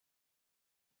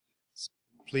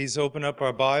Please open up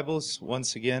our Bibles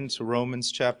once again to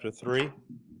Romans chapter 3.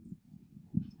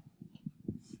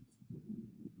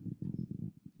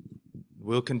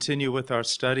 We'll continue with our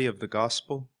study of the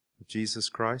gospel of Jesus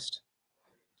Christ.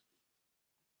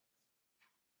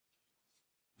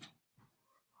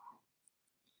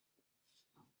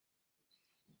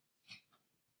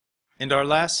 In our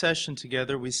last session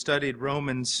together, we studied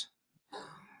Romans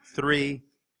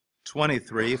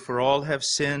 3:23, for all have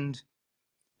sinned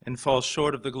and fall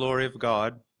short of the glory of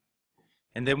God.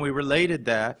 And then we related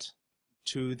that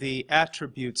to the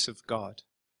attributes of God.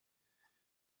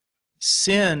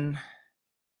 Sin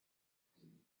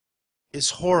is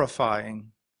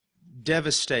horrifying,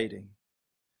 devastating,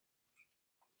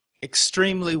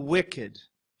 extremely wicked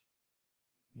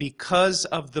because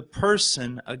of the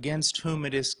person against whom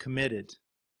it is committed.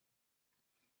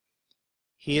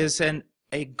 He is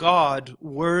a God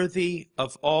worthy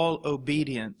of all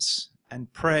obedience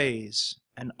and praise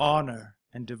and honor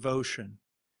and devotion.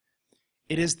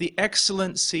 It is the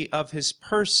excellency of His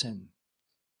person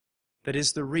that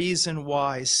is the reason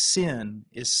why sin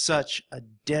is such a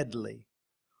deadly,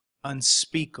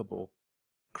 unspeakable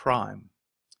crime.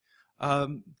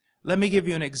 Let me give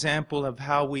you an example of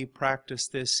how we practice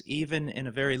this, even in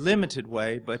a very limited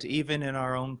way, but even in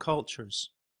our own cultures.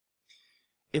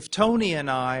 If Tony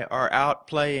and I are out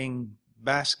playing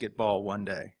basketball one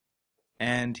day,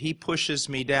 and he pushes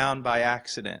me down by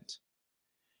accident,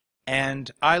 and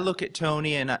I look at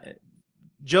Tony and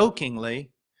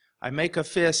jokingly, I make a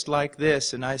fist like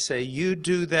this and I say, "You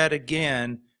do that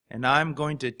again and I'm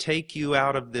going to take you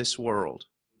out of this world."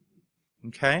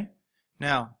 Okay?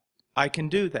 Now, I can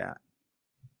do that.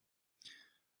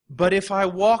 But if I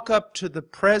walk up to the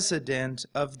President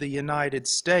of the United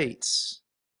States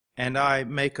and I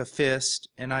make a fist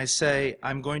and I say,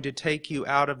 "I'm going to take you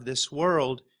out of this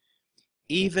world,"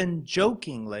 even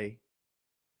jokingly,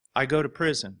 I go to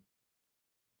prison.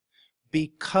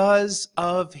 Because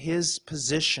of his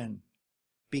position,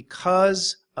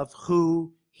 because of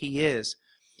who he is.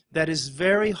 That is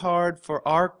very hard for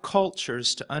our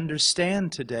cultures to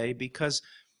understand today because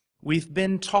we've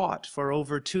been taught for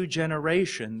over 2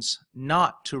 generations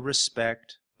not to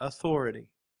respect authority.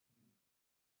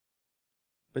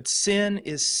 But sin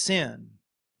is sin.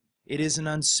 It is an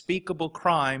unspeakable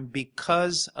crime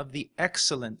because of the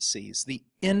excellencies, the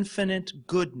infinite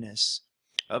goodness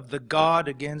of the God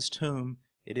against whom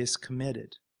it is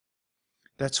committed.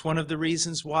 That's one of the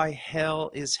reasons why hell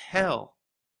is hell,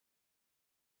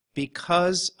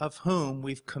 because of whom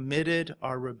we've committed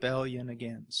our rebellion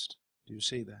against. Do you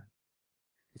see that?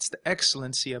 It's the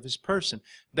excellency of His person.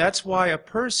 That's why a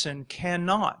person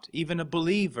cannot, even a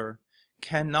believer,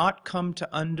 cannot come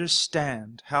to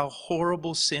understand how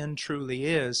horrible sin truly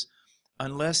is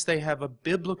unless they have a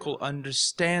biblical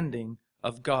understanding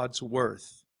of God's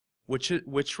worth,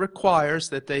 which requires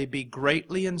that they be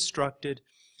greatly instructed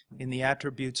in the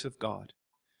attributes of God.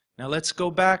 Now let's go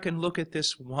back and look at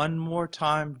this one more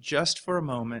time just for a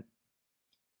moment.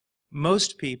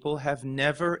 Most people have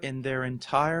never in their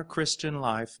entire Christian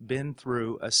life been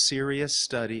through a serious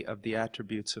study of the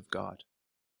attributes of God.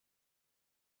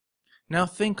 Now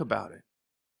think about it.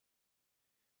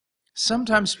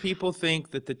 Sometimes people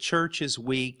think that the church is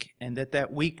weak and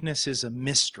that weakness is a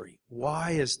mystery.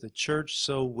 Why is the church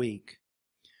so weak?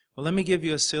 Well, let me give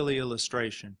you a silly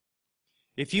illustration.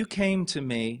 If you came to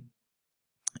me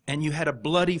and you had a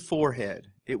bloody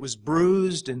forehead, it was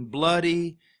bruised and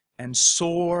bloody and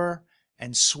sore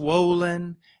and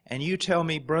swollen, and you tell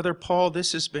me, "Brother Paul,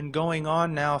 this has been going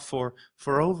on now for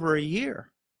over a year."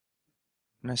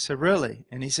 And I said, "Really?"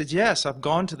 And he said, "Yes, I've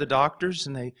gone to the doctors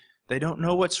and they don't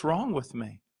know what's wrong with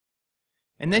me."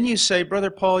 And then you say, "Brother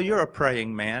Paul, you're a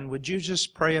praying man. Would you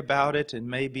just pray about it and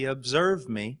maybe observe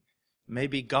me?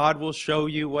 Maybe God will show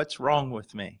you what's wrong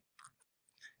with me."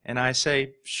 And I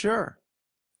say, "Sure."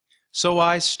 So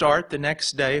I start the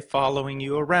next day following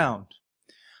you around.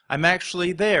 I'm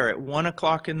actually there at 1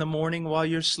 o'clock in the morning while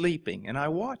you're sleeping, and I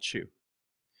watch you.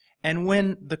 And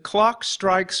when the clock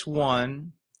strikes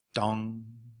 1, dong,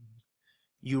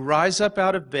 you rise up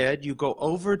out of bed, you go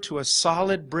over to a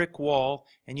solid brick wall,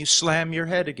 and you slam your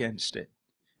head against it.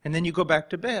 And then you go back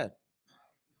to bed.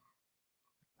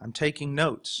 I'm taking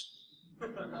notes.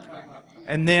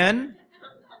 And then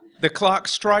the clock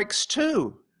strikes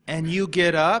 2, and you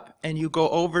get up, and you go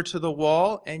over to the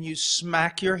wall, and you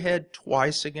smack your head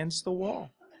twice against the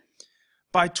wall.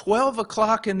 By 12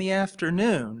 o'clock in the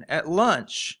afternoon, at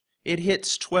lunch, it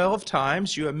hits 12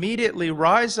 times. You immediately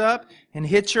rise up and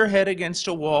hit your head against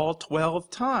a wall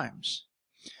 12 times.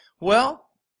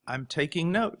 Well, I'm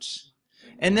taking notes.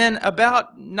 And then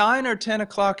about 9 or 10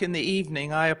 o'clock in the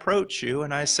evening, I approach you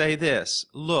and I say this,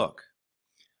 look,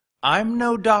 I'm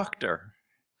no doctor,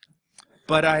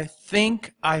 but I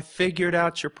think I figured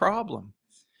out your problem.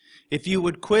 If you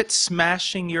would quit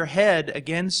smashing your head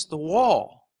against the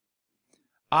wall,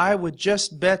 I would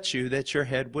just bet you that your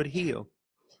head would heal.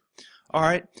 All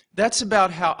right, that's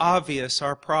about how obvious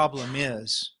our problem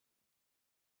is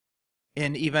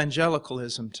in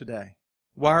evangelicalism today.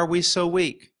 Why are we so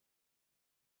weak?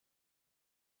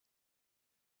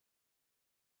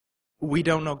 We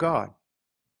don't know God.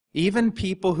 Even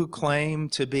people who claim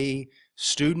to be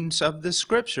students of the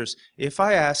Scriptures, if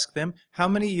I ask them, how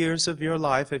many years of your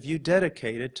life have you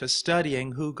dedicated to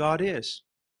studying who God is?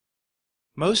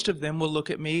 Most of them will look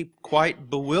at me quite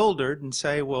bewildered and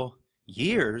say, well,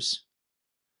 years?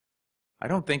 I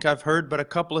don't think I've heard but a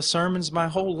couple of sermons my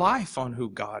whole life on who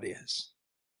God is.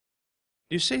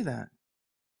 Do you see that?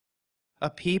 A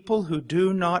people who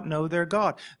do not know their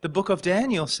God. The book of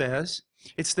Daniel says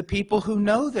it's the people who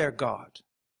know their God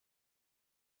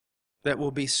that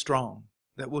will be strong,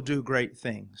 that will do great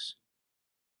things.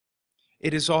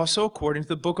 It is also, according to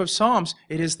the book of Psalms,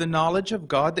 it is the knowledge of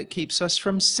God that keeps us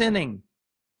from sinning.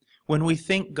 When we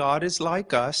think God is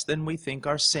like us, then we think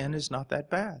our sin is not that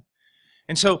bad.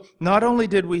 And so, not only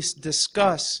did we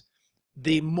discuss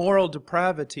the moral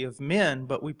depravity of men,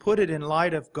 but we put it in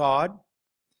light of God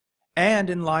and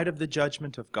in light of the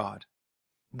judgment of God.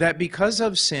 That because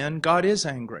of sin, God is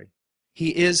angry.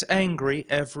 He is angry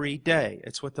every day.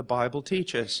 It's what the Bible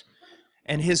teaches.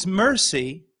 And His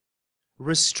mercy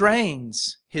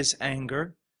restrains His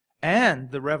anger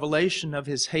and the revelation of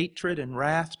His hatred and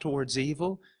wrath towards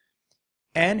evil.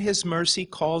 And His mercy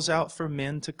calls out for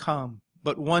men to come.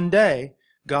 But one day,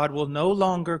 God will no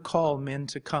longer call men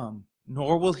to come,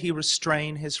 nor will He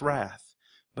restrain His wrath.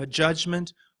 But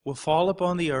judgment will fall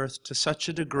upon the earth to such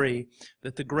a degree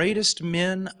that the greatest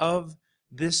men of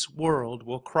this world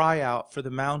will cry out for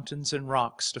the mountains and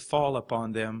rocks to fall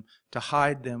upon them, to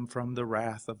hide them from the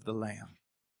wrath of the Lamb.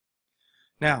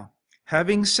 Now,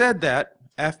 having said that,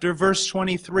 after verse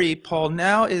 23, Paul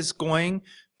now is going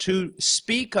to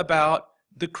speak about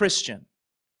the Christian.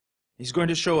 He's going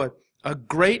to show a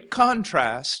great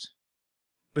contrast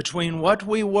between what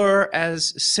we were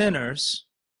as sinners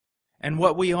and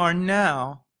what we are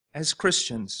now as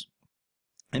Christians.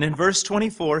 And in verse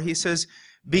 24, he says,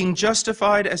 being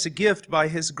justified as a gift by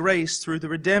His grace through the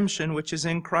redemption which is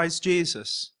in Christ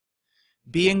Jesus.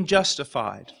 Being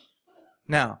justified.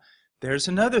 Now, there's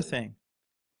another thing.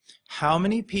 How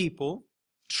many people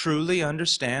truly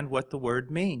understand what the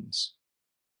word means?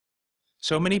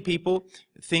 So many people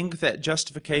think that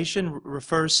justification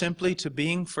refers simply to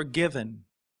being forgiven.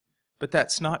 But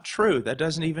that's not true. That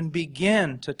doesn't even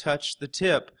begin to touch the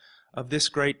tip of this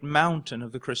great mountain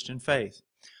of the Christian faith.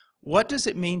 What does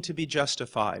it mean to be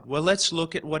justified? Well, let's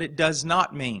look at what it does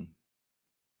not mean.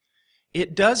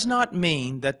 It does not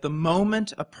mean that the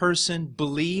moment a person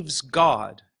believes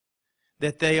God,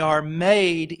 that they are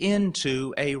made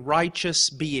into a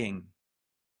righteous being.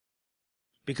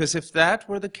 Because if that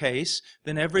were the case,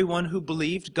 then everyone who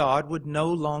believed God would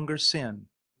no longer sin.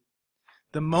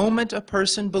 The moment a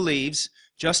person believes,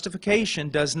 justification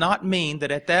does not mean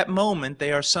that at that moment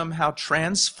they are somehow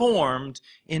transformed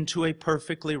into a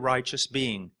perfectly righteous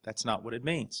being. That's not what it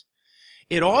means.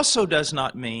 It also does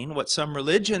not mean, what some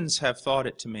religions have thought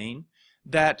it to mean,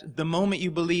 that the moment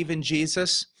you believe in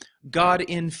Jesus, God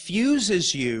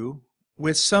infuses you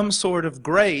with some sort of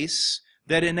grace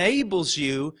that enables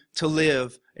you to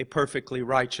live a perfectly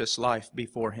righteous life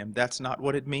before Him. That's not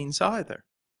what it means either.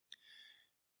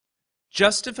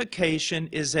 Justification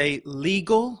is a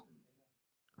legal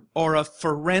or a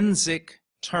forensic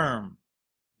term.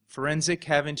 Forensic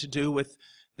having to do with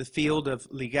the field of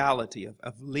legality,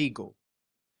 of legal.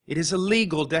 It is a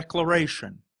legal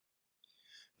declaration.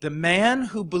 The man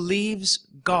who believes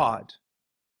God,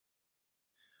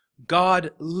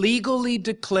 God legally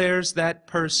declares that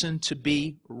person to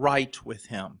be right with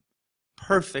Him.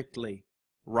 Perfectly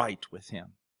right with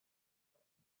Him.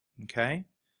 Okay?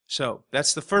 So,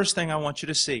 that's the first thing I want you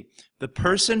to see. The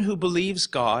person who believes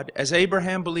God, as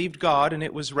Abraham believed God, and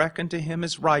it was reckoned to him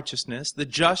as righteousness, the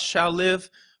just shall live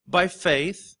by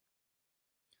faith.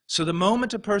 So the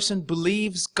moment a person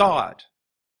believes God,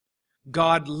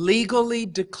 God legally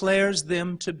declares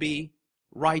them to be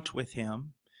right with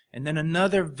Him. And then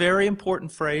another very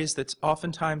important phrase that's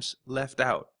oftentimes left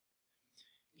out.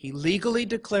 He legally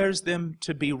declares them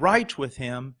to be right with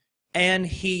Him, and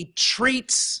He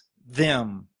treats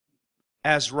them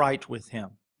as right with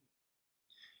Him.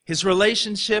 His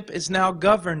relationship is now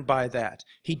governed by that.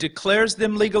 He declares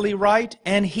them legally right,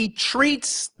 and He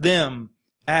treats them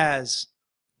as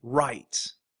right.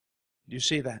 Do you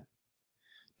see that?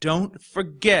 Don't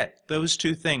forget those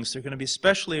two things. They're going to be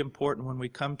especially important when we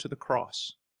come to the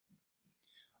cross.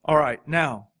 All right,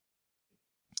 now,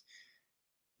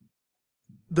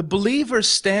 the believer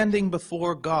standing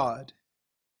before God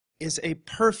is a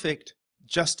perfect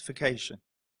justification.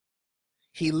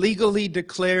 He legally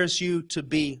declares you to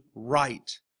be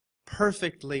right,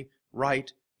 perfectly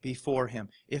right before Him.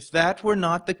 If that were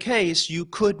not the case, you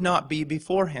could not be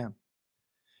before Him.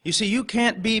 You see, you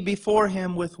can't be before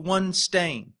Him with one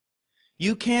stain.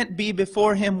 You can't be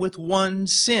before Him with one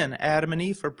sin. Adam and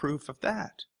Eve are proof of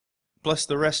that. Plus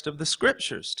the rest of the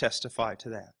Scriptures testify to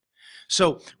that.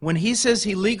 So when He says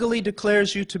He legally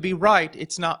declares you to be right,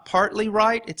 it's not partly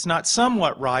right, it's not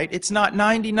somewhat right, it's not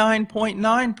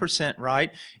 99.9%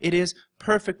 right, it is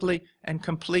perfectly and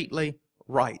completely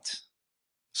right.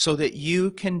 So that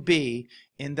you can be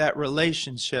in that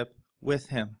relationship with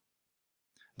Him.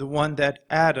 The one that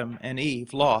Adam and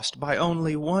Eve lost by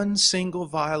only one single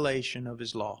violation of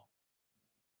His law.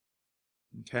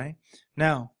 Okay?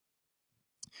 Now,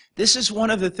 this is one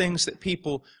of the things that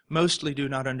people mostly do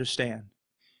not understand.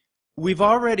 We've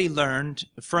already learned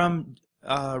from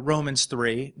Romans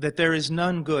 3 that there is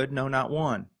none good, no, not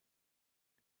one.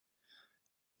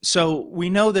 So we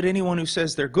know that anyone who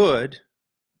says they're good,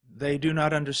 they do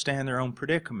not understand their own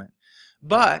predicament.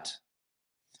 But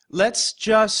let me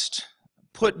just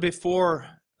put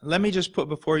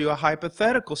before you a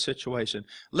hypothetical situation.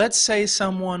 Let's say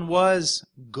someone was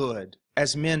good,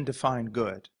 as men define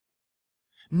good.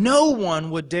 No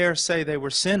one would dare say they were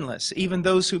sinless, even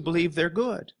those who believe they're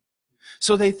good.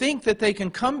 So they think that they can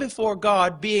come before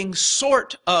God being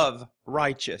sort of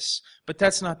righteous. But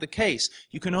that's not the case.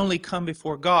 You can only come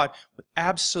before God with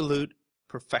absolute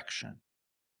perfection.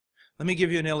 Let me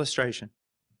give you an illustration.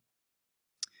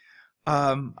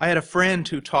 I had a friend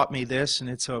who taught me this, and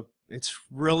it's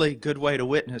really good way to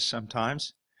witness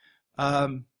sometimes.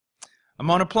 I'm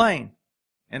on a plane,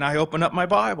 and I open up my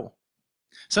Bible.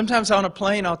 Sometimes on a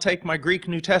plane, I'll take my Greek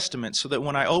New Testament so that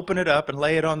when I open it up and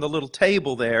lay it on the little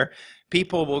table there,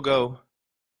 people will go,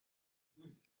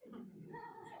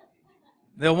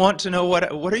 they'll want to know,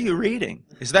 what are you reading?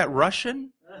 Is that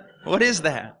Russian? What is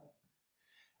that?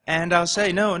 And I'll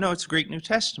say, no, it's Greek New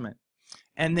Testament.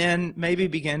 And then maybe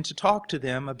begin to talk to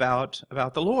them about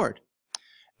the Lord.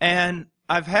 And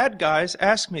I've had guys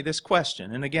ask me this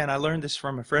question. And again, I learned this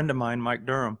from a friend of mine, Mike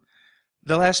Durham.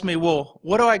 They'll ask me, well,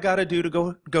 what do I got to do to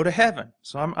go to heaven?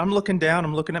 So I'm looking down,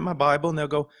 I'm looking at my Bible, and they'll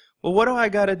go, well, what do I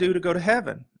got to do to go to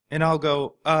heaven? And I'll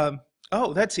go,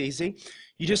 oh, that's easy.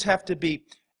 You just have to be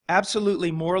absolutely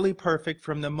morally perfect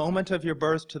from the moment of your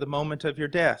birth to the moment of your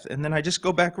death. And then I just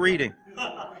go back reading.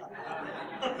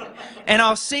 And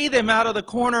I'll see them out of the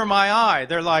corner of my eye.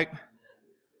 They're like...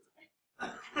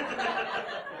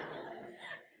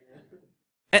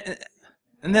 And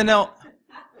then they'll...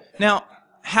 Now,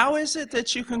 how is it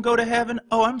that you can go to heaven?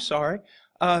 Oh, I'm sorry.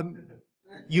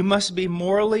 You must be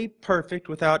morally perfect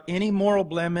without any moral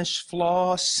blemish,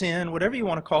 flaw, sin, whatever you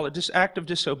want to call it, just act of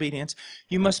disobedience.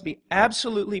 You must be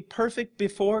absolutely perfect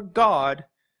before God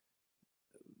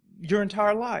your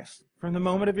entire life, from the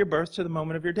moment of your birth to the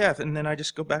moment of your death. And then I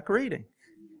just go back reading.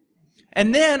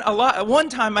 And then one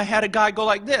time I had a guy go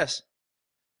like this.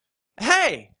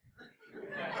 Hey,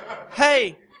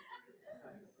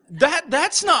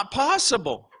 that's not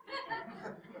possible.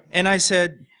 And I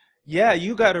said, yeah,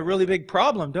 you got a really big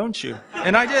problem, don't you?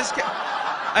 And I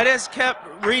just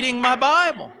kept reading my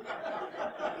Bible.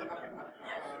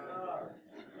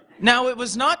 Now, it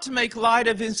was not to make light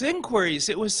of his inquiries.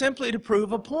 It was simply to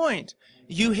prove a point.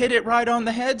 You hit it right on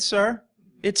the head, sir.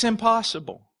 It's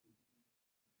impossible.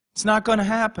 It's not going to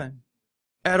happen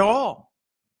at all.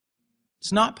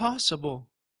 It's not possible.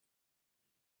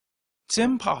 It's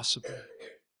impossible.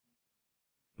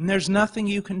 And there's nothing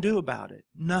you can do about it.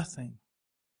 Nothing.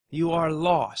 You are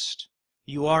lost.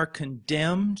 You are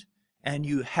condemned, and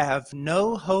you have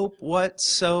no hope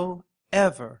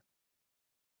whatsoever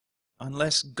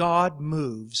unless God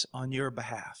moves on your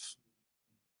behalf.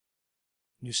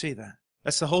 You see that?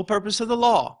 That's the whole purpose of the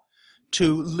law,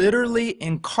 to literally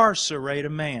incarcerate a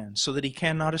man so that he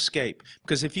cannot escape.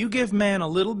 Because if you give man a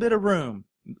little bit of room,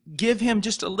 give him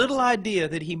just a little idea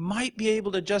that he might be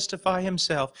able to justify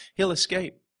himself, he'll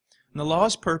escape. And the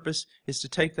law's purpose is to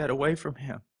take that away from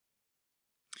him.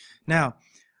 Now,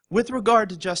 with regard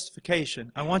to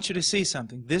justification, I want you to see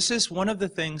something. This is one of the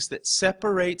things that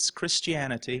separates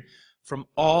Christianity from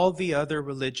all the other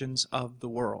religions of the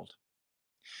world.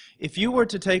 If you were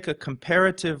to take a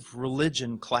comparative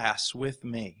religion class with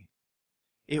me,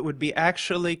 it would be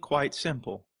actually quite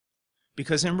simple.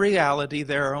 Because in reality,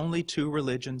 there are only two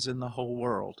religions in the whole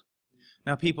world.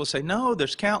 Now people say, no,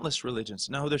 there's countless religions.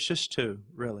 No, there's just two,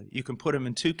 really. You can put them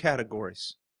in two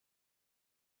categories.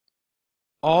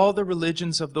 All the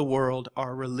religions of the world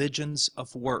are religions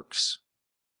of works.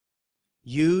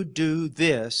 You do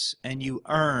this and you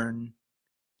earn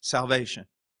salvation.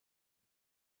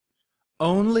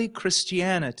 Only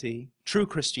Christianity, true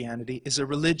Christianity, is a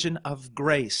religion of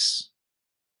grace.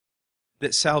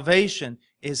 That salvation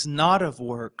is not of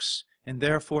works, and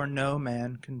therefore no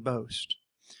man can boast.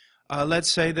 Let's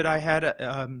say that I had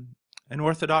an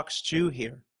Orthodox Jew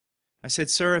here. I said,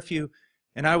 sir, if you...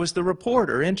 And I was the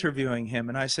reporter interviewing him,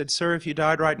 and I said, sir, if you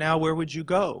died right now, where would you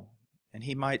go? And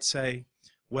he might say,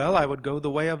 well, I would go the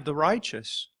way of the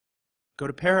righteous, go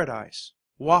to paradise.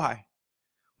 Why?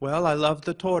 Well, I love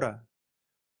the Torah.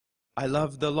 I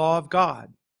love the law of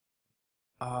God.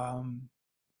 I'm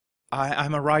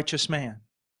a righteous man.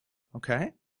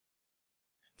 Okay?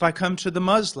 If I come to the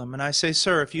Muslim and I say,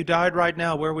 sir, if you died right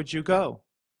now, where would you go?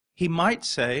 He might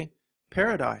say,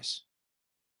 paradise.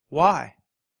 Why?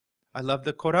 I love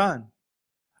the Quran.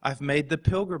 I've made the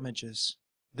pilgrimages,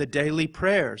 the daily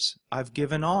prayers. I've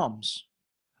given alms.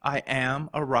 I am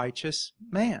a righteous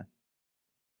man.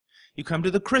 You come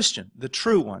to the Christian, the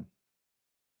true one.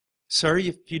 Sir,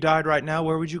 if you died right now,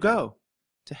 where would you go?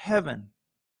 To heaven.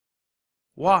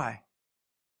 Why?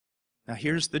 Now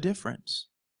here's the difference.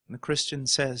 And the Christian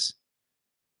says,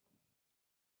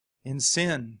 in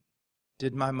sin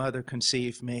did my mother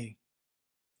conceive me,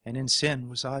 and in sin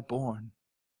was I born.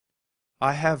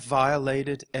 I have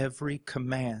violated every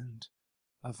command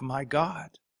of my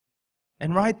God.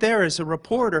 And right there as a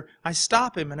reporter, I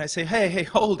stop him and I say, hey,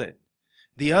 hold it.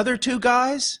 The other two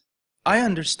guys, I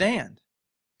understand.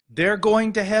 They're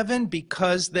going to heaven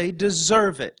because they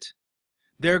deserve it.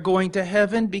 They're going to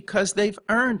heaven because they've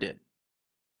earned it.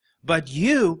 But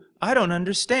you, I don't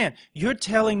understand. You're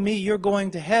telling me you're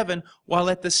going to heaven while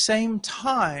at the same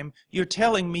time you're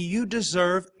telling me you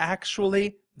deserve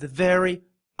actually the very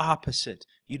opposite.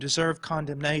 You deserve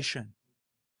condemnation.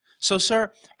 So,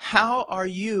 sir, how are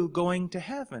you going to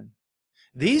heaven?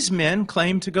 These men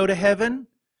claim to go to heaven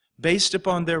based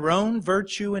upon their own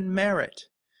virtue and merit.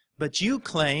 But you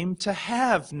claim to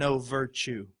have no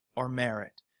virtue or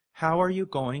merit. How are you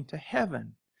going to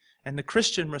heaven? And the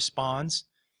Christian responds,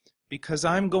 because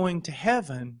I'm going to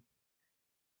heaven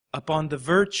upon the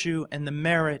virtue and the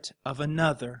merit of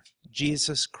another,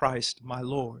 Jesus Christ my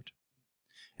Lord.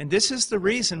 And this is the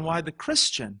reason why the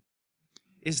Christian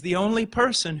is the only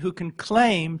person who can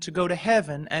claim to go to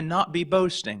heaven and not be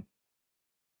boasting.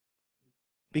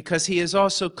 Because he is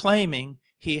also claiming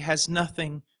he has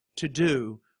nothing to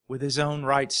do with his own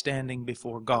right standing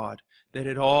before God. That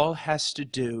it all has to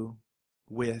do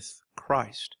with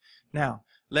Christ. Now,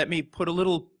 let me put a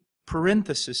little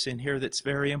parenthesis in here that's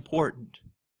very important.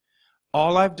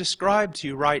 All I've described to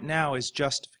you right now is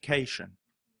justification.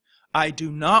 I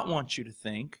do not want you to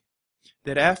think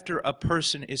that after a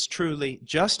person is truly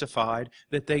justified,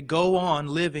 that they go on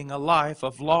living a life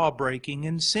of law-breaking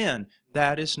and sin.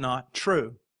 That is not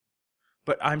true.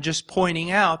 But I'm just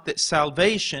pointing out that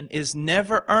salvation is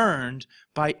never earned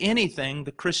by anything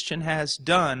the Christian has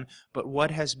done, but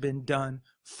what has been done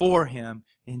for him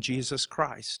in Jesus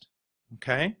Christ.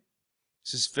 Okay?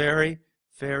 This is very,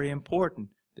 very important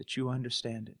that you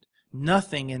understand it.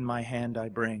 Nothing in my hand I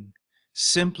bring.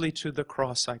 Simply to the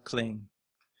cross I cling.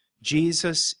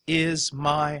 Jesus is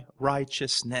my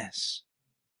righteousness.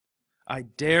 I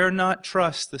dare not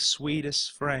trust the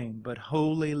sweetest frame, but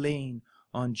wholly lean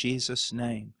on Jesus'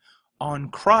 name. On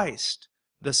Christ,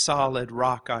 the solid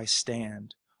rock I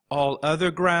stand. All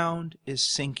other ground is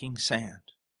sinking sand.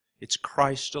 It's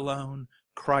Christ alone,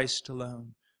 Christ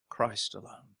alone, Christ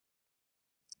alone.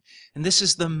 And this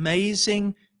is the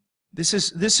amazing, this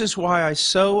is why I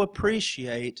so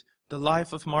appreciate the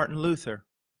life of Martin Luther.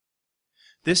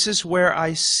 This is where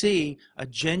I see a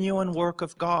genuine work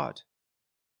of God.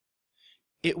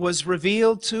 It was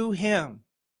revealed to him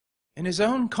in his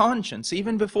own conscience,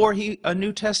 even before a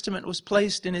New Testament was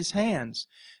placed in his hands,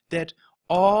 that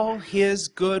all his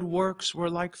good works were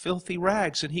like filthy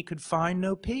rags, and he could find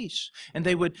no peace. And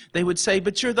they would say,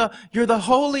 "But you're the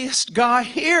holiest guy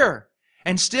here."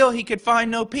 And still he could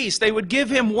find no peace. They would give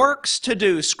him works to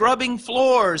do, scrubbing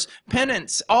floors,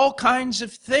 penance, all kinds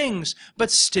of things.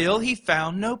 But still he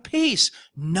found no peace.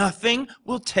 Nothing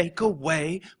will take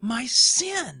away my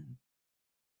sin.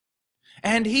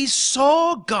 And he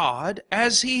saw God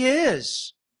as He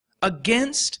is,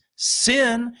 against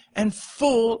sin and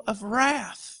full of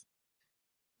wrath.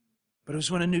 But it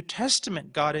was when a New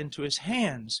Testament got into his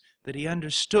hands that he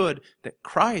understood that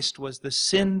Christ was the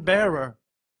sin bearer.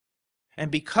 And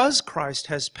because Christ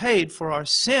has paid for our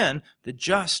sin, the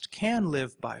just can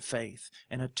live by faith.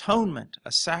 An atonement,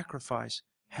 a sacrifice,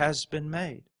 has been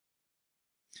made.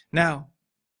 Now,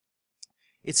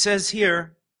 it says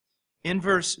here in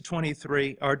verse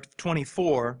 23 or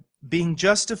 24, being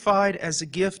justified as a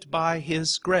gift by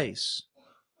His grace.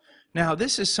 Now,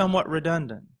 this is somewhat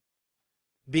redundant.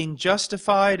 Being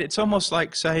justified, it's almost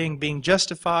like saying being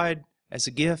justified as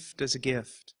a gift, as a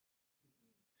gift.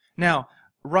 Now,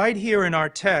 right here in our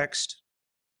text,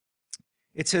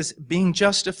 it says being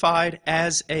justified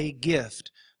as a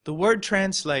gift. The word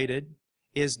translated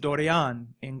is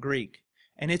dorian in Greek.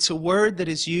 And it's a word that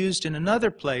is used in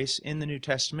another place in the New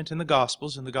Testament, in the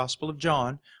Gospels, in the Gospel of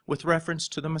John, with reference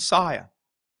to the Messiah.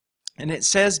 And it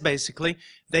says basically,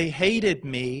 they hated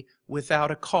me without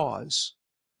a cause.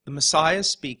 The Messiah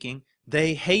speaking,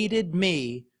 they hated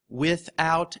me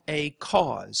without a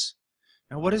cause.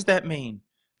 Now what does that mean?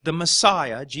 The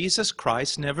Messiah, Jesus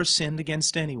Christ, never sinned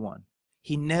against anyone.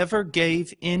 He never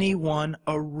gave anyone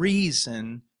a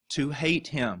reason to hate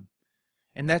Him.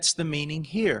 And that's the meaning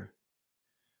here.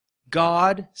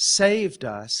 God saved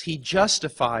us, He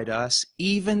justified us,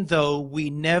 even though we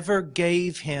never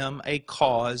gave Him a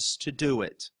cause to do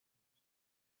it.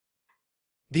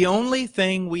 The only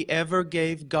thing we ever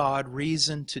gave God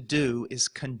reason to do is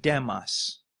condemn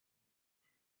us.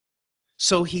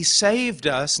 So He saved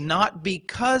us not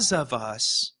because of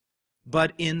us,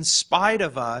 but in spite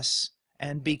of us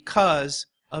and because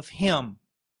of Him.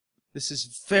 This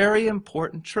is very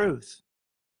important truth.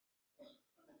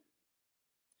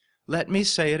 Let me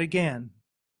say it again.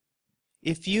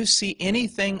 If you see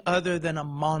anything other than a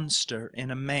monster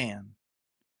in a man,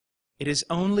 it is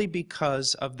only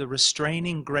because of the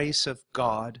restraining grace of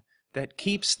God that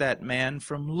keeps that man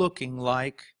from looking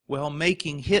like, well,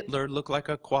 making Hitler look like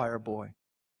a choir boy.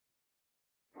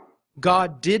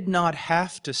 God did not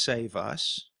have to save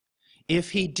us.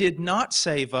 If He did not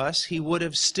save us, He would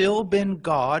have still been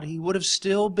God. He would have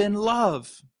still been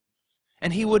love.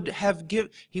 And He would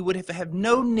have had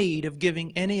no need of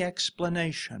giving any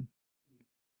explanation.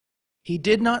 He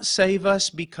did not save us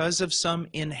because of some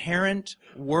inherent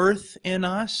worth in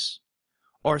us,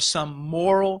 or some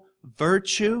moral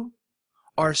virtue,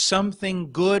 or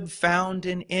something good found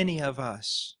in any of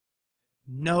us.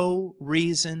 No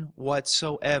reason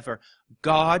whatsoever.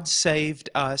 God saved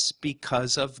us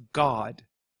because of God.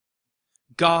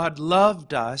 God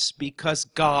loved us because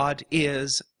God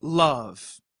is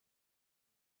love.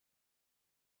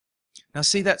 Now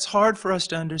see, that's hard for us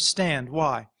to understand.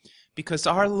 Why? Because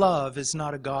our love is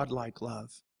not a God-like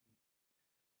love.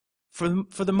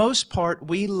 For the most part,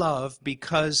 we love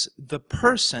because the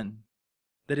person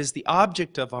that is the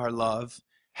object of our love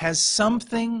has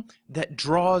something that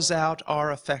draws out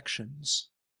our affections.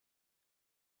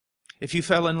 If you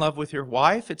fell in love with your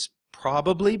wife, it's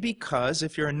probably because,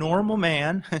 if you're a normal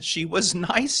man, she was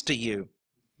nice to you.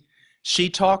 She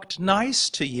talked nice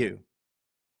to you.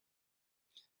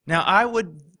 Now, I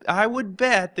would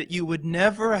bet that you would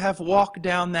never have walked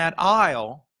down that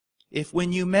aisle if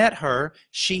when you met her,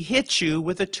 she hit you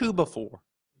with a 2x4.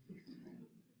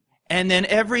 And then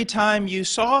every time you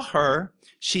saw her,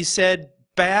 she said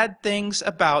bad things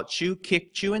about you,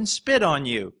 kicked you, and spit on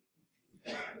you.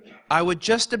 I would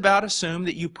just about assume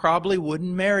that you probably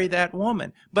wouldn't marry that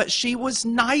woman. But she was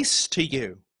nice to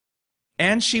you.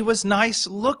 And she was nice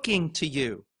looking to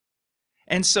you.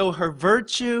 And so her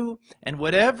virtue and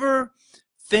whatever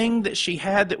thing that she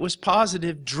had that was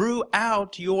positive drew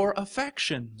out your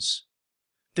affections.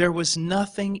 There was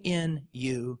nothing in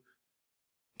you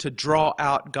to draw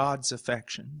out God's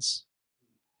affections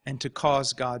and to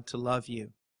cause God to love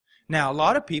you. Now, a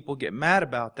lot of people get mad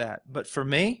about that, but for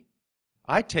me,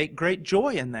 I take great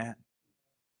joy in that.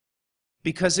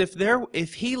 Because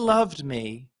if He loved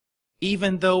me,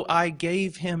 even though I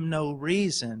gave Him no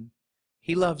reason,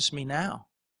 He loves me now,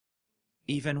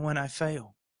 even when I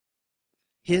fail.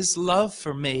 His love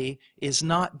for me is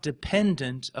not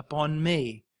dependent upon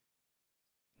me.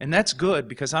 And that's good,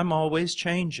 because I'm always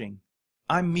changing.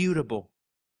 I'm mutable.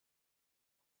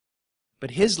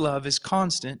 But His love is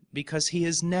constant because He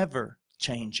is never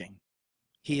changing.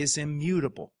 He is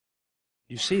immutable.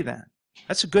 You see that?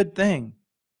 That's a good thing.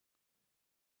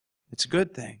 It's a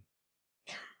good thing.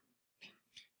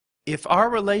 If our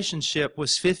relationship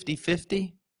was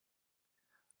 50-50,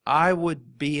 I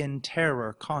would be in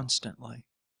terror constantly.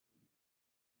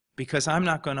 Because I'm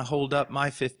not going to hold up my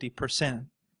 50%.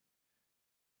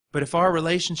 But if our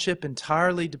relationship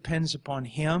entirely depends upon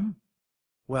Him,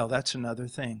 well, that's another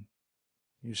thing,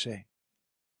 you see.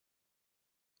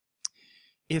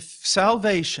 if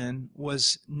salvation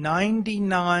was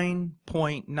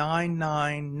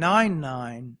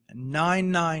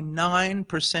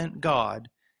 99.9999999% God,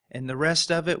 and the rest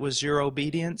of it was your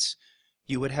obedience,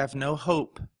 you would have no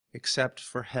hope except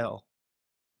for hell.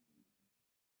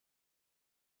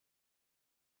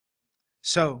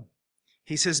 So,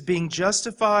 he says, being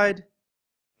justified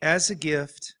as a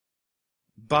gift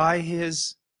by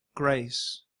His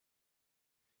grace,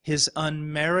 His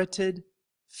unmerited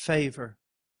favor.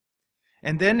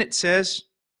 And then it says,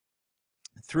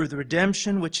 through the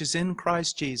redemption which is in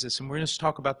Christ Jesus. And we're going to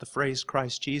talk about the phrase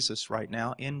Christ Jesus right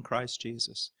now, in Christ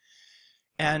Jesus.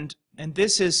 And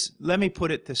this is, let me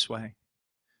put it this way.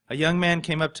 A young man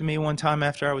came up to me one time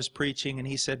after I was preaching, and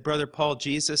he said, Brother Paul,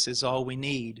 Jesus is all we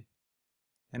need.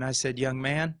 And I said, young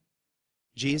man,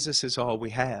 Jesus is all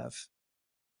we have.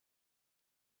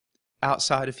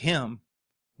 Outside of Him,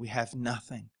 we have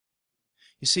nothing.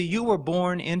 You see, you were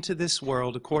born into this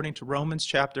world, according to Romans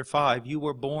chapter 5, you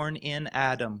were born in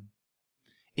Adam,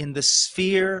 in the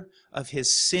sphere of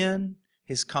his sin,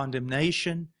 his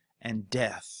condemnation, and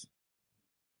death.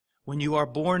 When you are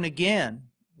born again,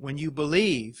 when you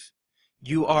believe,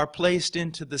 you are placed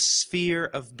into the sphere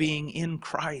of being in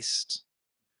Christ,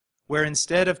 where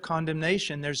instead of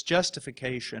condemnation, there's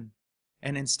justification,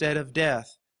 and instead of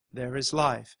death, there is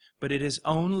life. But it is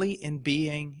only in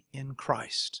being in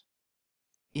Christ.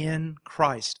 In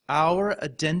Christ. Our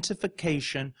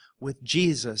identification with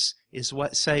Jesus is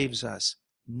what saves us,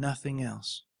 nothing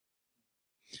else.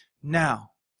 Now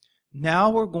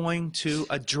we're going to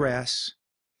address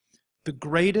the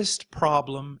greatest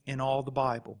problem in all the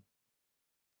Bible.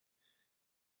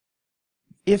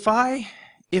 If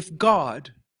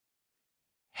God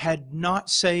had not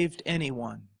saved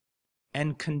anyone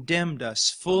and condemned us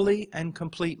fully and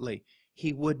completely,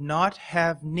 He would not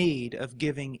have need of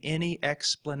giving any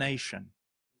explanation.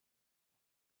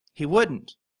 He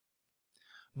wouldn't.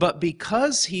 But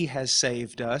because He has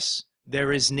saved us,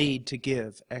 there is need to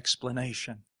give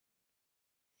explanation.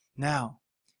 Now,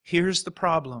 here's the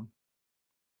problem.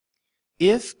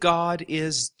 If God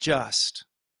is just,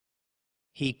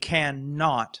 He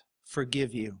cannot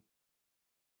forgive you.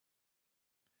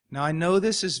 Now, I know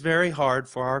this is very hard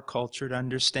for our culture to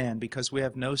understand because we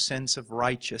have no sense of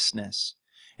righteousness,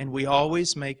 and we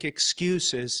always make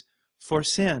excuses for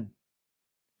sin.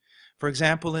 For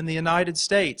example, in the United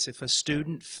States, if a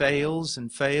student fails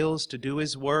and fails to do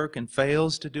his work and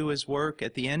fails to do his work,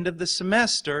 at the end of the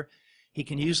semester, he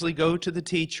can usually go to the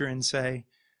teacher and say,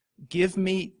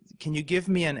 can you give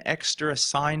me an extra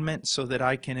assignment so that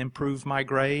I can improve my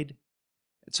grade?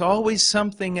 It's always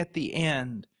something at the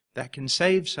end that can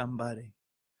save somebody.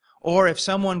 Or if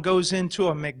someone goes into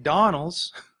a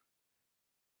McDonald's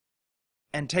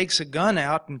and takes a gun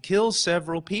out and kills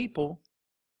several people,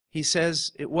 he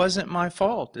says, it wasn't my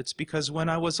fault. It's because when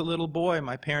I was a little boy,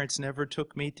 my parents never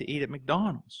took me to eat at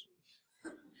McDonald's.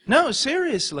 No,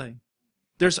 seriously.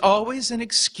 There's always an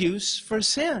excuse for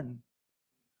sin.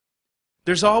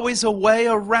 There's always a way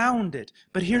around it.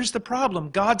 But here's the problem.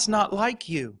 God's not like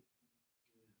you.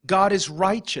 God is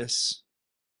righteous.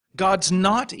 God's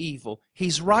not evil.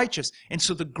 He's righteous. And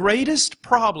so the greatest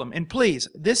problem, and please,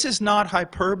 this is not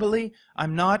hyperbole.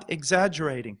 I'm not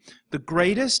exaggerating. The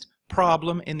greatest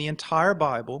problem in the entire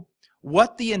Bible,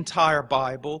 what the entire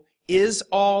Bible is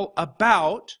all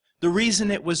about, the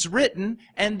reason it was written,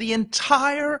 and the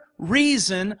entire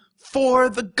reason for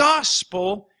the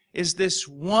gospel is this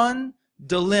one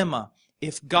dilemma.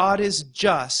 If God is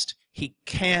just, He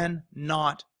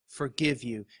cannot forgive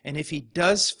you. And if He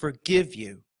does forgive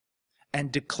you and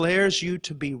declares you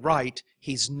to be right,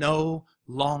 He's no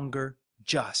longer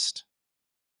just.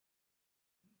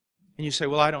 And you say,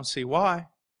 well, I don't see why.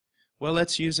 Well,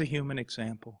 let's use a human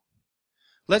example.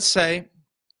 Let's say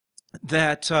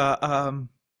that a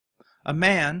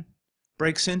man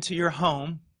breaks into your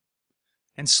home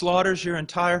and slaughters your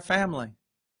entire family.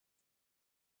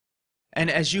 And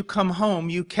as you come home,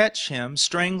 you catch him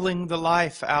strangling the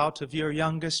life out of your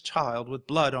youngest child with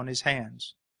blood on his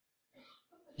hands.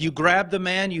 You grab the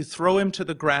man, you throw him to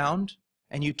the ground,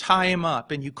 and you tie him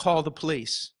up, and you call the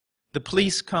police. The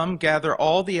police come, gather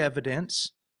all the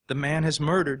evidence. The man has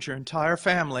murdered your entire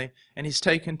family, and he's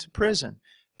taken to prison.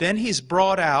 Then he's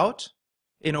brought out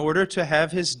in order to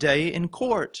have his day in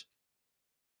court.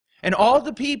 And all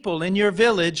the people in your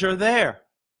village are there,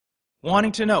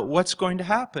 wanting to know what's going to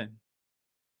happen.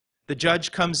 The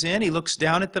judge comes in, he looks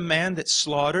down at the man that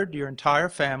slaughtered your entire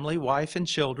family, wife and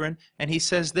children, and he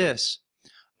says this,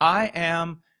 I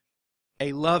am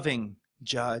a loving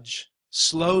judge,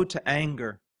 slow to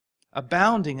anger,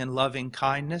 abounding in loving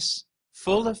kindness,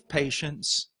 full of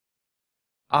patience.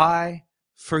 I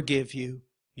forgive you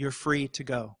you're free to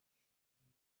go.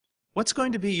 What's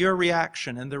going to be your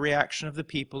reaction and the reaction of the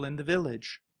people in the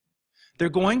village? They're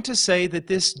going to say that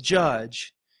this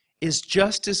judge is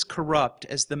just as corrupt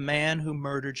as the man who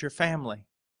murdered your family.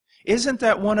 Isn't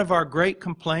that one of our great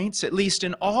complaints? At least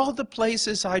in all the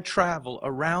places I travel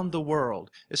around the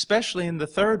world, especially in the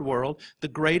third world, the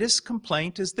greatest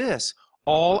complaint is this: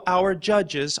 all our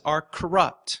judges are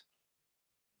corrupt.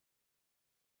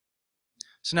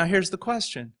 So now here's the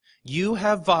question. You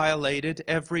have violated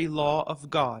every law of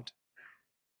God.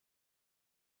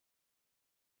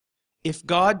 If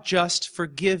God just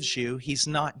forgives you, He's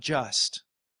not just.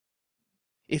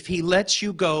 If He lets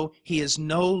you go, He is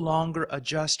no longer a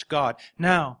just God.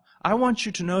 Now, I want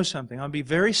you to know something. I'll be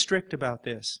very strict about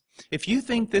this. If you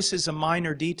think this is a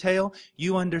minor detail,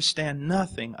 you understand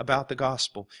nothing about the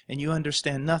gospel, and you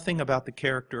understand nothing about the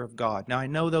character of God. Now, I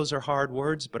know those are hard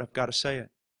words, but I've got to say it.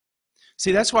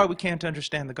 See, that's why we can't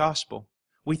understand the gospel.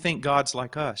 We think God's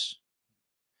like us.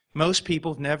 Most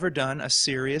people have never done a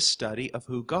serious study of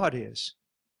who God is.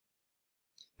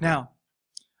 Now,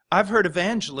 I've heard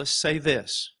evangelists say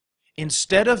this: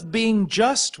 instead of being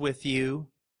just with you,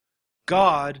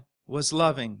 God was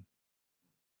loving.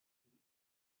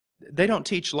 They don't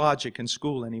teach logic in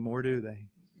school anymore, do they?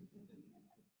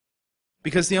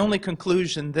 Because the only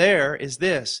conclusion there is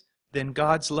this: then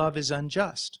God's love is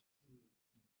unjust.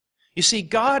 You see,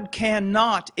 God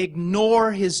cannot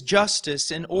ignore His justice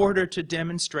in order to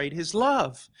demonstrate His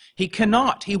love. He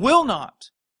cannot. He will not.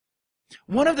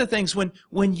 One of the things,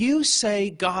 when you say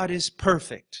God is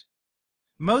perfect,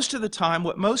 most of the time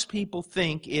what most people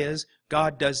think is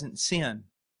God doesn't sin.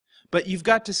 But you've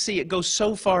got to see it goes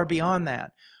so far beyond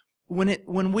that. When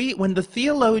the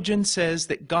theologian says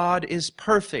that God is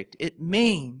perfect, it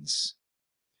means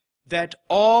that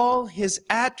all His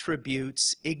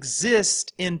attributes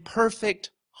exist in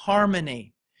perfect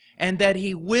harmony, and that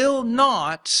He will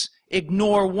not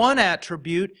ignore one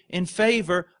attribute in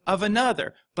favor of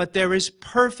another. But there is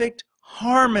perfect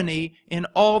harmony in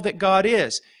all that God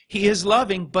is. He is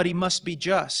loving, but He must be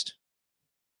just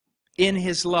in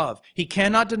His love. He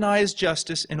cannot deny His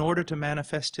justice in order to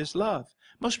manifest His love.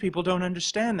 Most people don't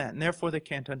understand that, and therefore they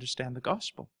can't understand the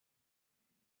gospel.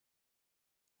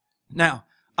 Now,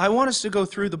 I want us to go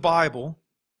through the Bible,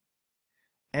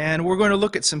 and we're going to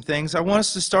look at some things. I want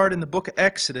us to start in the book of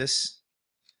Exodus,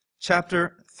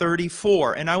 chapter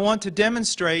 34, and I want to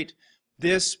demonstrate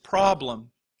this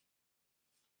problem.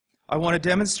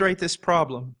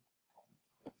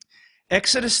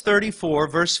 Exodus 34,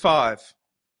 verse 5.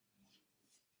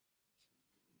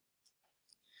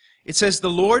 It says, "The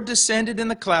Lord descended in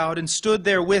the cloud and stood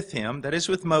there with him," that is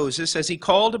with Moses, "as he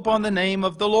called upon the name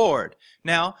of the Lord."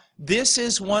 Now, this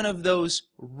is one of those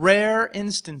rare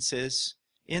instances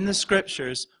in the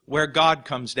Scriptures where God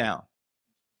comes down,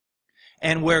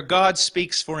 and where God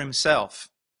speaks for Himself,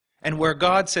 and where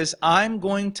God says, I'm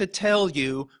going to tell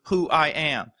you who I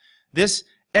am. This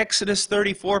Exodus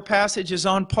 34 passage is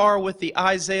on par with the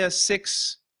Isaiah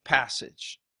 6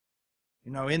 passage.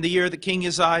 You know, in the year that King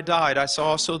Uzziah died, I saw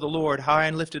also the Lord high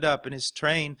and lifted up, and His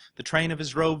train, the train of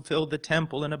His robe filled the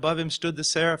temple, and above Him stood the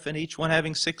seraphim, each one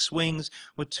having 6 wings.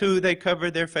 With 2 they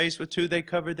covered their face, with 2 they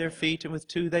covered their feet, and with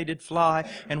 2 they did fly.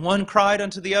 And one cried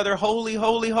unto the other, Holy,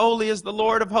 holy, holy is the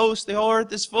Lord of hosts. The whole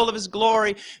earth is full of His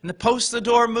glory. And the posts of the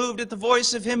door moved at the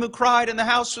voice of Him who cried, and the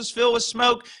house was filled with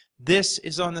smoke. This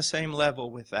is on the same level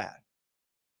with that.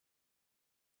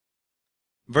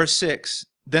 Verse 6.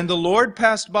 Then the Lord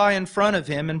passed by in front of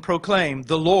him and proclaimed,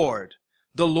 the Lord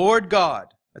God.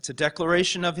 That's a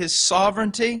declaration of His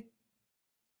sovereignty.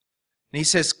 And He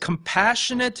says,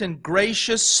 compassionate and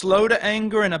gracious, slow to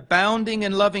anger, and abounding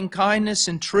in loving kindness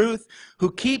and truth,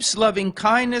 who keeps loving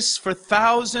kindness for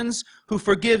thousands, who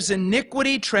forgives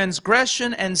iniquity,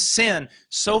 transgression, and sin.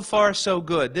 So far, so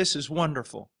good. This is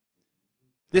wonderful.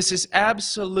 This is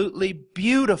absolutely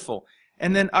beautiful.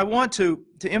 And then I want to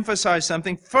emphasize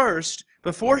something. First,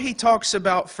 before He talks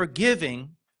about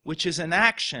forgiving, which is an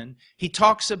action, He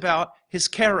talks about His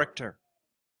character.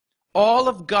 All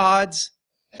of God's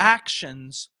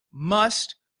actions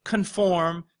must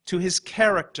conform to His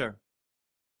character.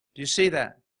 Do you see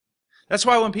that? That's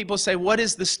why when people say, what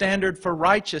is the standard for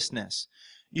righteousness?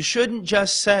 You shouldn't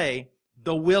just say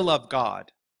the will of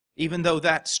God, even though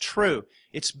that's true.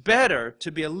 It's better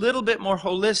to be a little bit more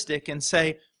holistic and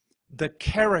say the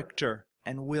character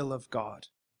and will of God.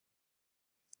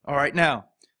 All right, now,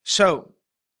 so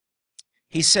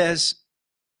He says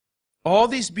all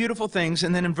these beautiful things,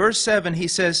 and then in verse 7 He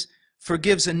says,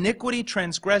 forgives iniquity,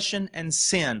 transgression, and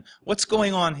sin. What's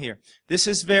going on here? This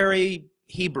is very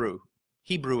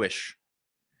Hebrewish.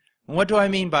 And what do I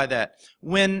mean by that?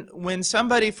 When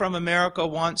somebody from America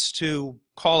wants to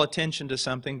call attention to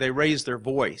something, they raise their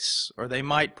voice, or they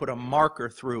might put a marker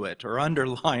through it, or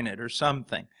underline it, or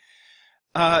something.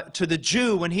 To the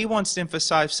Jew, when he wants to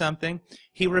emphasize something,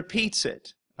 he repeats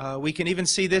it. We can even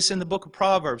see this in the book of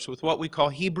Proverbs with what we call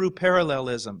Hebrew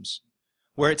parallelisms,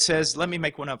 where it says, let me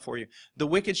make one up for you, the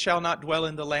wicked shall not dwell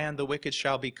in the land, the wicked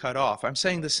shall be cut off. I'm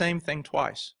saying the same thing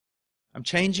twice. I'm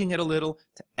changing it a little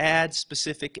to add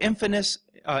specific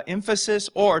emphasis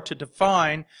or to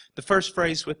define the first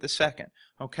phrase with the second.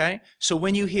 Okay? So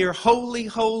when you hear holy,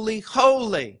 holy,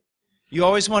 holy, you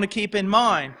always want to keep in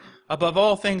mind, above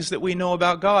all things that we know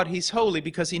about God, He's holy,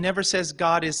 because He never says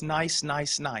God is nice,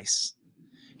 nice, nice.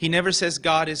 He never says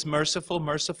God is merciful,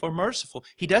 merciful, merciful.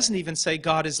 He doesn't even say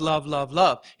God is love, love,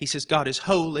 love. He says God is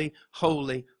holy,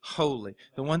 holy, holy.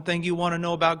 The one thing you want to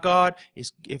know about God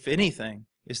is, if anything,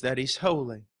 is that He's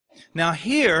holy. Now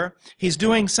here, He's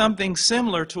doing something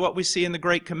similar to what we see in the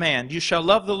Great Command. You shall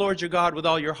love the Lord your God with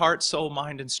all your heart, soul,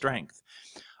 mind, and strength.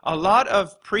 A lot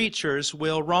of preachers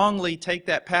will wrongly take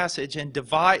that passage and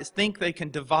think they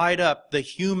can divide up the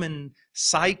human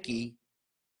psyche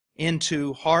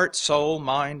into heart, soul,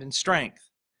 mind, and strength.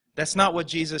 That's not what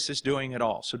Jesus is doing at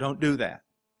all, so don't do that.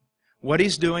 What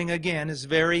He's doing, again, is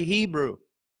very Hebrew.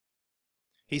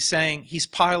 He's saying, He's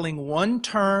piling one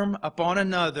term upon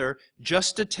another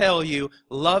just to tell you,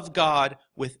 love God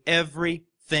with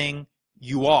everything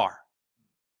you are.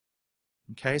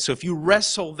 Okay, so if you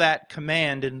wrestle that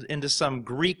command into some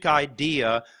Greek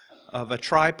idea of a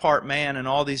tripart man and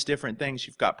all these different things,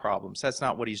 you've got problems. That's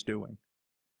not what He's doing.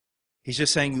 He's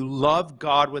just saying you love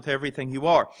God with everything you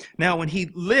are. Now, when He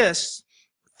lists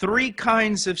three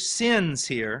kinds of sins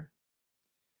here,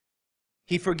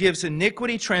 He forgives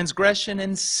iniquity, transgression,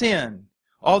 and sin.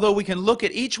 Although we can look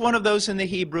at each one of those in the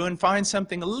Hebrew and find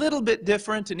something a little bit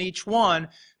different in each one,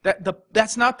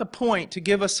 that's not the point to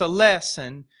give us a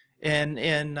lesson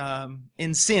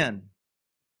in sin.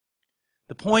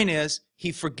 The point is,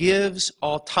 He forgives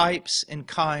all types and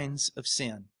kinds of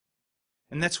sin.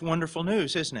 And that's wonderful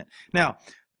news, isn't it? Now,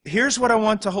 here's what I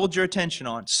want to hold your attention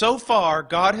on. So far,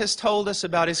 God has told us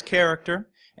about His character,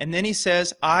 and then He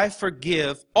says, I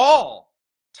forgive all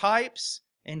types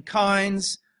and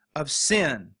kinds of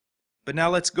sin. But now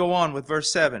let's go on with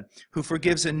verse 7. Who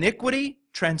forgives iniquity,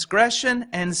 transgression,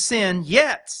 and sin,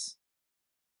 yet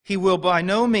He will by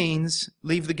no means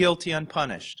leave the guilty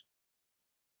unpunished.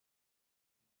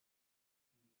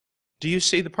 Do you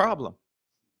see the problem?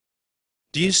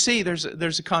 Do you see there's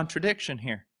a contradiction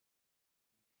here?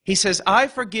 He says, I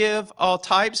forgive all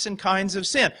types and kinds of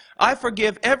sin. I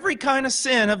forgive every kind of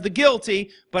sin of the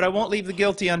guilty, but I won't leave the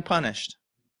guilty unpunished.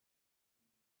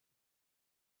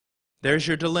 There's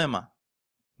your dilemma.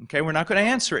 Okay, we're not going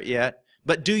to answer it yet,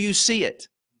 but do you see it?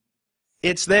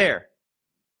 It's there.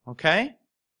 Okay?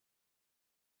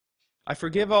 I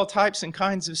forgive all types and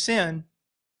kinds of sin,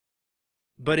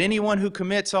 but anyone who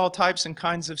commits all types and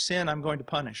kinds of sin, I'm going to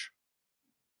punish.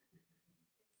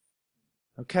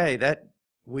 Okay,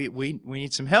 we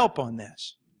need some help on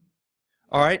this.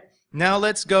 All right, now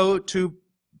let's go to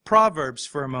Proverbs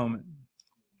for a moment.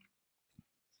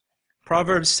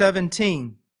 Proverbs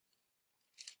 17.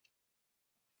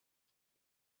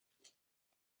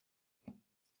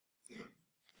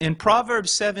 In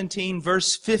Proverbs 17,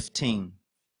 verse 15,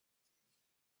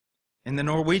 in the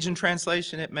Norwegian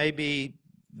translation, it may be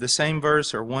the same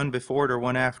verse or one before it or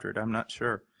one after it. I'm not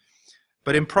sure.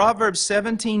 But in Proverbs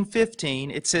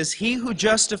 17:15, it says, He who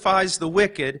justifies the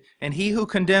wicked and he who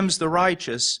condemns the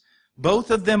righteous,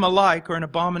 both of them alike are an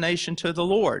abomination to the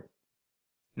Lord.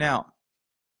 Now,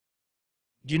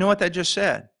 do you know what that just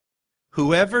said?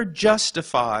 Whoever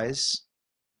justifies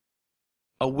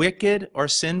a wicked or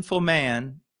sinful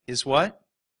man is what?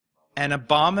 An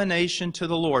abomination to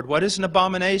the Lord. What is an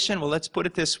abomination? Well, let's put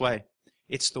it this way.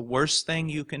 It's the worst thing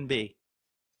you can be.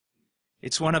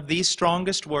 It's one of the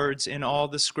strongest words in all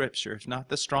the Scripture, if not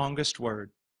the strongest word.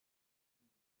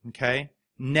 Okay?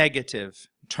 Negative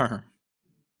term.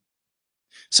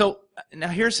 So, now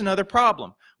here's another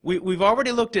problem. We've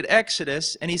already looked at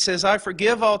Exodus, and He says, I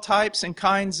forgive all types and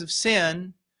kinds of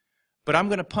sin, but I'm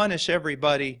going to punish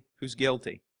everybody who's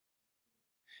guilty.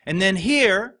 And then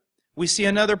here, we see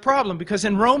another problem, because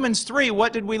in Romans 3,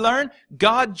 what did we learn?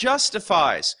 God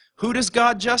justifies. Who does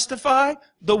God justify?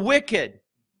 The wicked.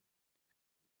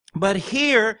 But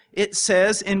here it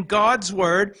says in God's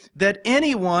Word that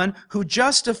anyone who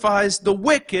justifies the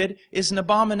wicked is an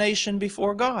abomination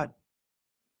before God.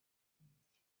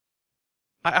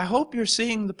 I hope you're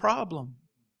seeing the problem.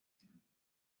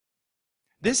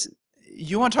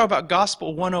 You want to talk about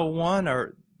Gospel 101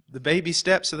 or the baby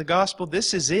steps of the gospel?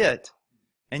 This is it.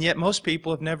 And yet most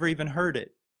people have never even heard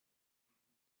it.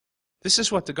 This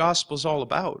is what the gospel is all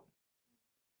about.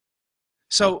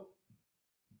 So,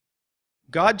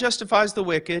 God justifies the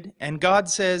wicked, and God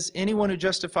says anyone who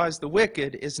justifies the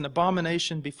wicked is an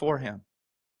abomination before Him.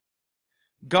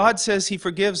 God says He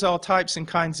forgives all types and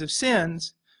kinds of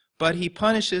sins, but He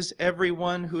punishes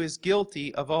everyone who is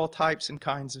guilty of all types and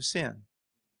kinds of sin.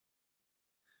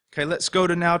 Okay, let's go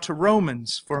now to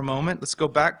Romans for a moment. Let's go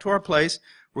back to our place.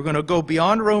 We're going to go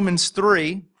beyond Romans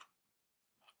 3.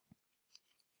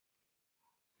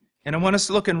 And I want us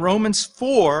to look in Romans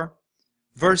 4,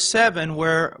 verse 7,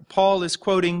 where Paul is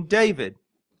quoting David.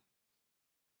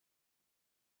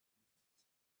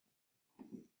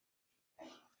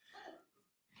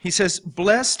 He says,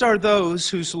 "Blessed are those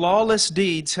whose lawless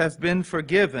deeds have been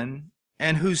forgiven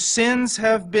and whose sins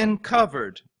have been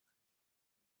covered."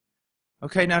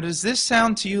 Okay, now does this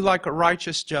sound to you like a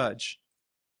righteous judge?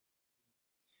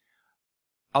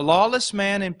 A lawless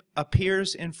man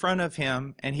appears in front of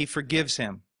him and he forgives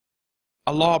him.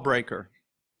 A lawbreaker.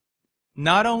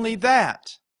 Not only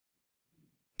that,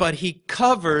 but he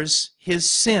covers his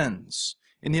sins.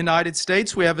 In the United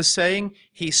States, we have a saying,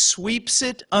 he sweeps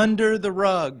it under the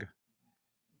rug.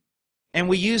 And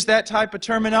we use that type of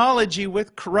terminology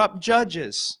with corrupt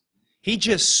judges. He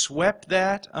just swept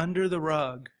that under the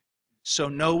rug so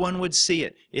no one would see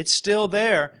it. It's still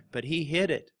there, but he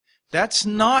hid it. That's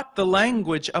not the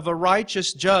language of a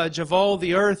righteous judge of all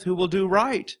the earth who will do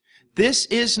right. This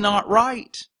is not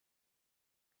right.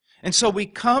 And so we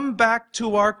come back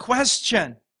to our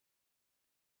question.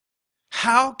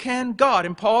 How can God,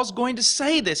 and Paul's going to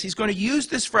say this, he's going to use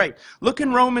this phrase. Look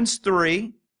in Romans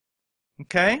 3,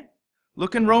 okay?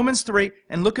 Look in Romans 3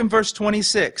 and look in verse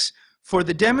 26. "For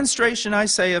the demonstration, I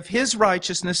say, of His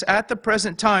righteousness at the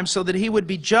present time, so that He would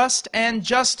be just and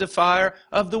justifier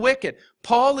of the wicked."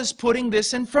 Paul is putting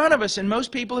this in front of us, and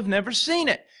most people have never seen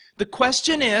it. The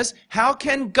question is, how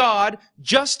can God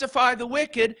justify the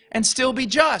wicked and still be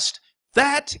just?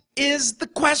 That is the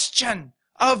question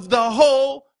of the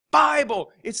whole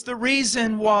Bible. It's the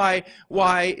reason why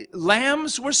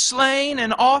lambs were slain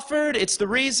and offered. It's the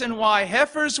reason why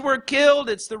heifers were killed.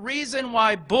 It's the reason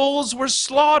why bulls were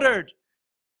slaughtered.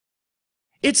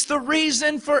 It's the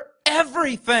reason for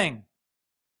everything.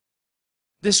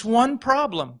 This one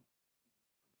problem.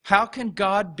 How can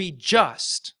God be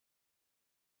just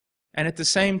and at the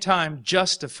same time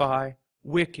justify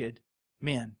wicked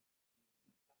men?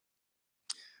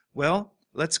 Well,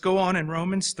 let's go on in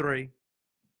Romans 3.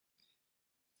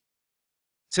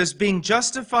 It says, "Being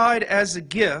justified as a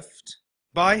gift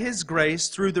by His grace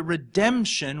through the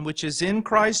redemption which is in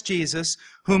Christ Jesus,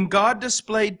 whom God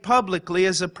displayed publicly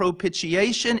as a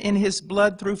propitiation in His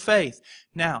blood through faith."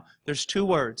 Now, there's two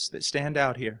words that stand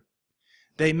out here.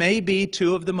 They may be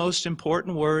two of the most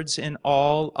important words in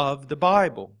all of the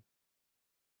Bible,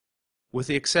 with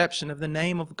the exception of the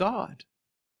name of God.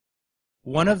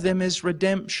 One of them is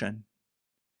redemption,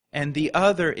 and the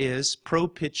other is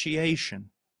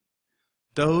propitiation.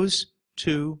 Those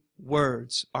two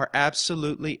words are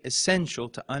absolutely essential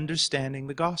to understanding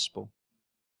the gospel.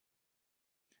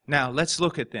 Now, let's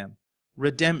look at them.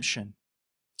 Redemption.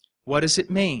 What does it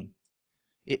mean?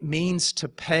 It means to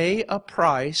pay a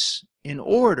price in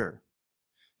order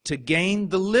to gain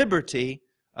the liberty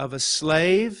of a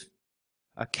slave,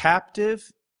 a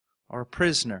captive, or a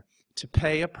prisoner. To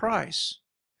pay a price.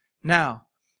 Now,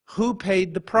 who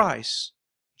paid the price?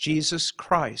 Jesus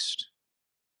Christ.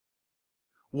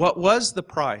 What was the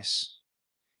price?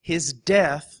 His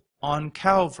death on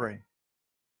Calvary.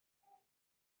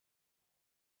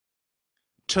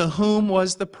 To whom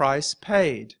was the price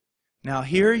paid? Now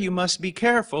here you must be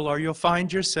careful or you'll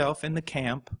find yourself in the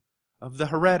camp of the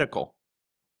heretical.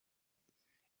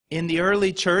 In the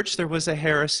early church there was a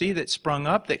heresy that sprung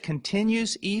up that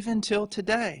continues even till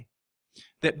today.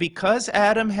 That because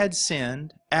Adam had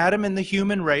sinned, Adam and the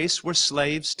human race were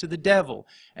slaves to the devil.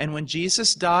 And when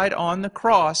Jesus died on the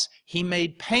cross, He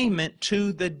made payment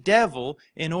to the devil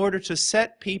in order to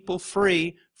set people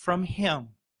free from him.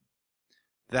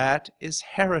 That is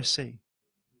heresy.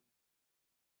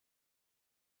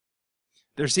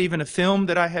 There's even a film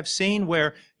that I have seen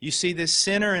where you see this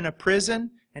sinner in a prison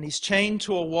and he's chained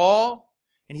to a wall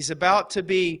and he's about to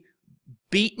be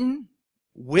beaten,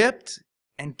 whipped,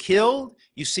 and killed.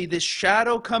 You see this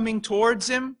shadow coming towards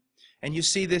him, and you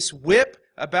see this whip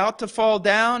about to fall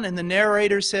down, and the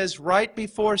narrator says, right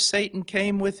before Satan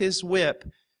came with his whip,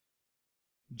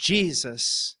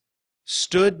 Jesus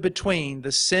stood between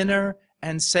the sinner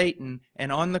and Satan,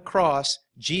 and on the cross,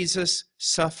 Jesus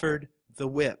suffered the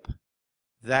whip.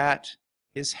 That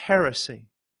is heresy.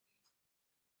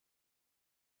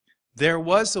 There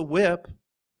was a whip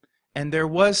and there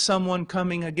was someone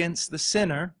coming against the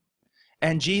sinner,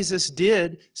 and Jesus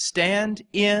did stand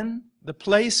in the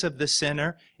place of the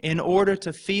sinner in order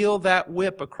to feel that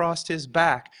whip across his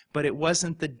back. But it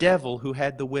wasn't the devil who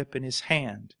had the whip in his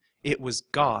hand. It was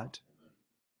God.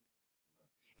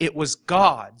 It was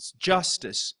God's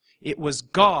justice. It was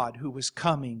God who was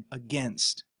coming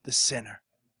against the sinner.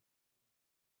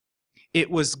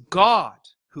 It was God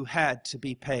who had to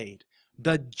be paid.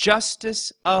 The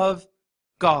justice of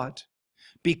God.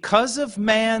 Because of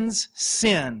man's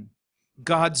sin,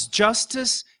 God's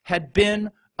justice had been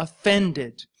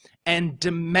offended and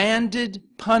demanded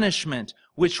punishment,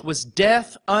 which was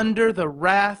death under the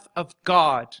wrath of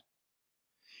God.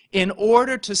 In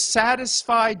order to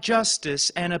satisfy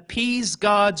justice and appease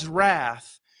God's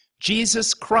wrath,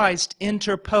 Jesus Christ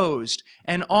interposed,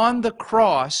 and on the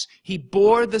cross He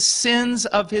bore the sins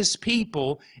of His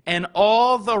people, and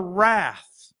all the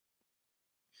wrath,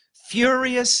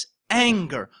 furious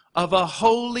anger of a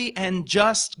holy and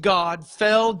just God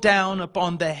fell down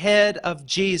upon the head of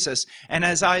Jesus. And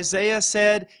as Isaiah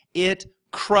said, it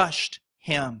crushed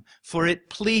Him, for it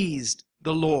pleased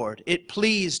the Lord. It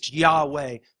pleased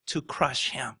Yahweh to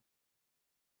crush Him.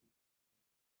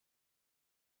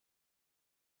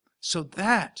 So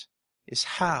that is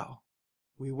how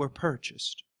we were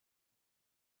purchased.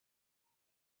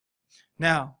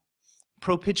 Now,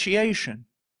 propitiation.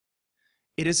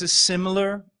 It is a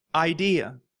similar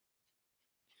idea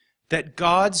that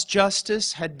God's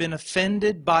justice had been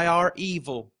offended by our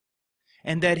evil,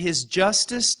 and that His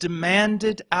justice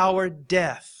demanded our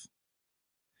death.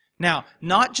 Now,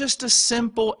 not just a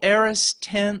simple aorist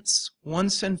tense,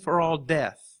 once and for all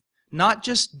death, not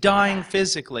just dying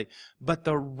physically, but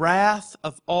the wrath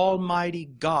of Almighty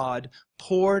God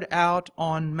poured out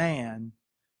on man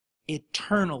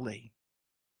eternally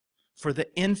for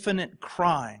the infinite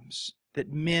crimes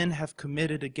that men have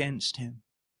committed against Him.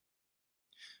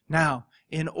 Now,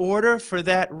 in order for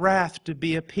that wrath to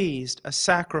be appeased, a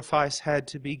sacrifice had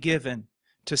to be given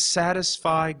to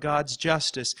satisfy God's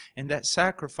justice, and that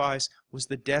sacrifice was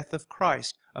the death of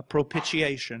Christ, a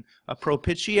propitiation. A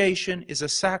propitiation is a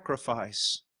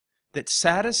sacrifice that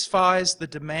satisfies the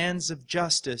demands of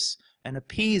justice and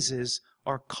appeases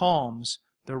or calms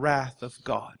the wrath of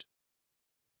God.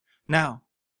 Now,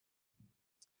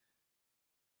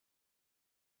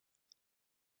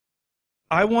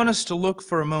 I want us to look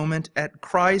for a moment at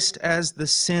Christ as the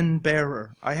sin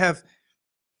bearer. I have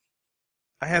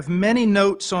many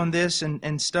notes on this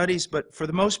and studies, but for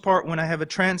the most part, when I have a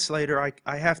translator,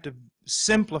 I have to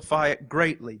simplify it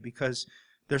greatly because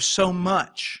there's so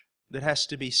much that has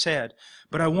to be said.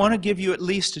 But I want to give you at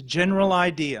least a general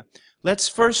idea. Let's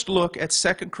first look at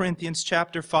 2 Corinthians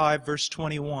chapter 5, verse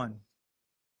 21.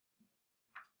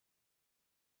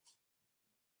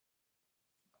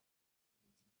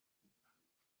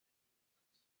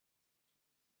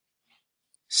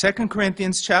 2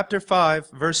 Corinthians chapter 5,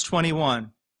 verse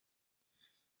 21.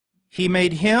 He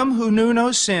made Him who knew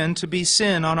no sin to be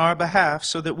sin on our behalf,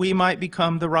 so that we might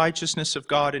become the righteousness of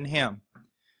God in Him.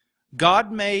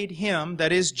 God made Him,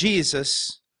 that is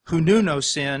Jesus, who knew no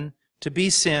sin, to be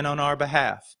sin on our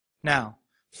behalf. Now,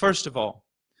 first of all,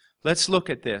 let's look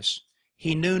at this.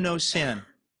 He knew no sin.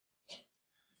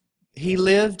 He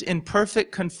lived in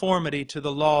perfect conformity to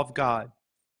the law of God.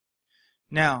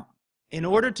 Now, in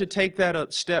order to take that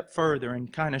a step further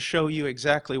and kind of show you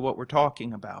exactly what we're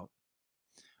talking about,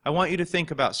 I want you to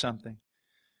think about something.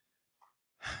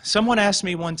 Someone asked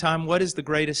me one time, what is the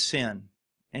greatest sin?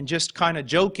 And just kind of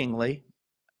jokingly,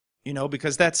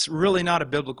 because that's really not a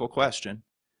biblical question,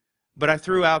 but I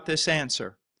threw out this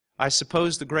answer. I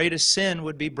suppose the greatest sin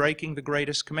would be breaking the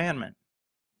greatest commandment.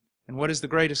 And what is the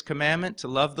greatest commandment? To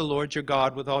love the Lord your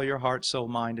God with all your heart, soul,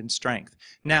 mind, and strength.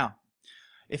 Now,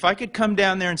 if I could come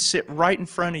down there and sit right in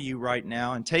front of you right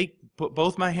now and put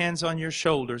both my hands on your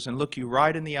shoulders and look you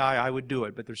right in the eye, I would do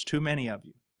it, but there's too many of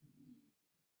you.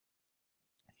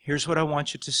 Here's what I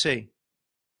want you to see.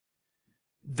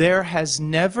 There has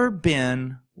never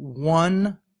been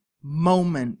one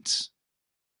moment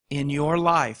in your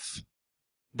life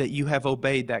that you have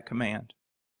obeyed that command.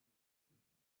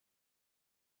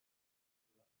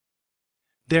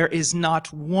 There is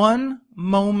not one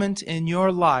moment in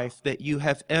your life that you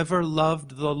have ever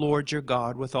loved the Lord your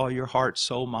God with all your heart,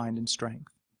 soul, mind, and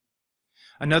strength.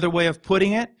 Another way of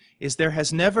putting it is there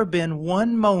has never been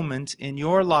one moment in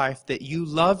your life that you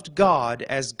loved God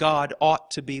as God ought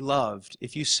to be loved.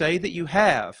 If you say that you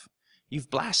have, you've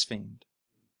blasphemed.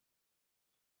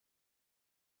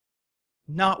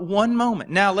 Not one moment.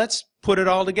 Now let's put it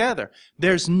all together.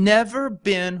 There's never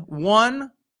been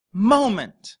one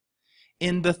moment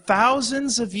in the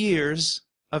thousands of years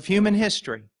of human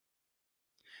history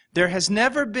There has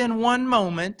never been one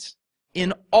moment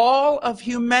in all of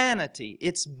humanity,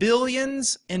 it's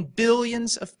billions and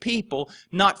billions of people,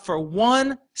 not for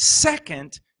 1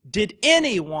 second did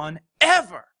anyone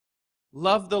ever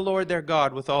love the Lord their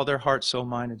God with all their heart, soul,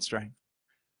 mind, and strength.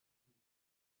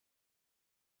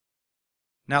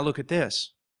 Now look at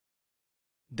this.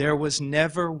 There was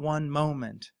never one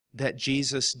moment that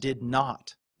Jesus did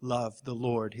not love the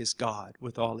Lord his God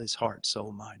with all his heart,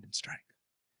 soul, mind, and strength.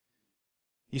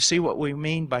 You see what we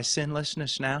mean by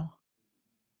sinlessness now?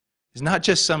 It's not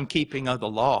just some keeping of the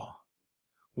law.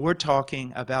 We're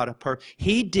talking about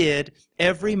He did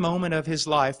every moment of his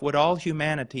life what all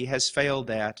humanity has failed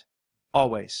at,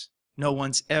 always. No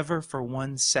one's ever for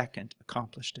 1 second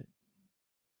accomplished it.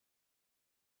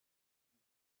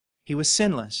 He was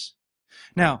sinless.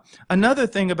 Now, another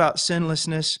thing about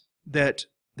sinlessness that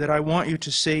I want you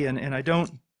to see, and I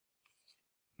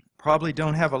probably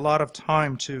don't have a lot of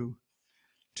time to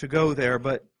go there,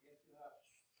 but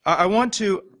I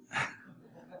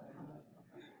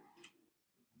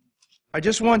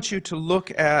just want you to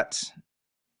look at,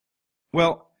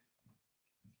 well,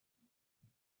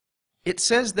 it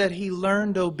says that he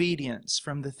learned obedience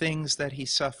from the things that he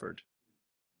suffered.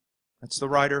 That's the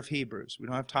writer of Hebrews. We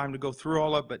don't have time to go through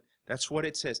all of it, but that's what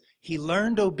it says. He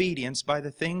learned obedience by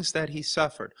the things that he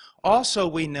suffered. Also,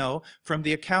 we know from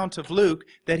the account of Luke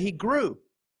that he grew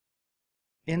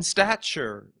in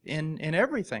stature, in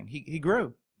everything. He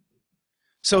grew.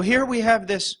 So here we have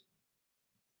this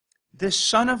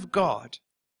Son of God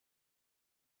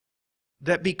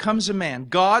that becomes a man.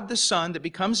 God the Son that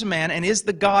becomes a man and is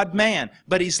the God-man.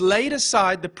 But he's laid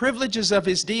aside the privileges of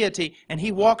his deity and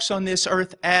he walks on this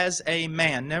earth as a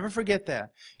man. Never forget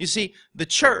that. You see, the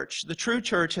church, the true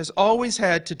church, has always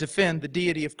had to defend the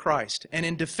deity of Christ. And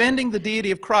in defending the deity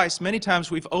of Christ, many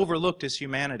times we've overlooked his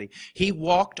humanity. He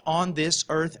walked on this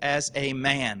earth as a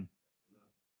man.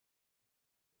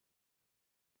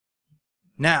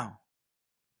 Now,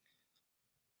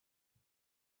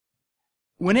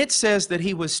 when it says that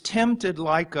he was tempted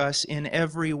like us in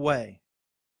every way,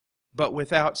 but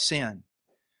without sin,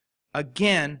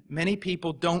 again, many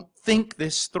people don't think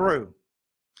this through.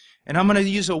 And I'm going to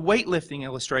use a weightlifting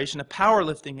illustration, a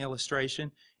powerlifting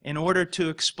illustration, in order to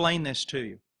explain this to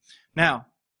you. Now,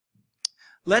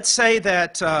 let's say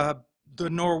that the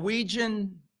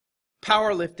Norwegian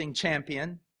powerlifting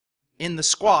champion in the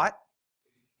squat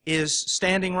is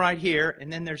standing right here,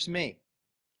 and then there's me.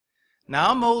 Now,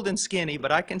 I'm old and skinny,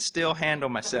 but I can still handle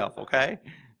myself, okay?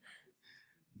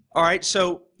 All right,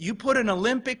 so you put an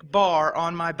Olympic bar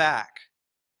on my back,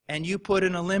 and you put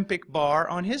an Olympic bar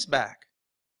on his back.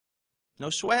 No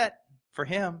sweat for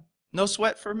him. No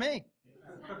sweat for me.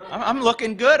 I'm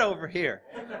looking good over here.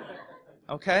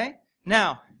 Okay?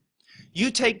 Now, you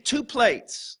take 2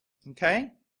 plates, okay?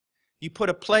 You put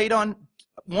a plate on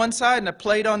one side and a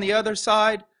plate on the other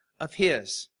side of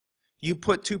his. You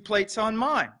put 2 plates on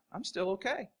mine. I'm still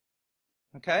okay.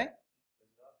 Okay?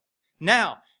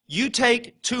 Now, you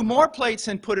take 2 more plates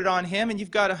and put it on him, and you've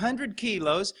got 100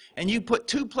 kilos, and you put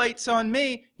 2 plates on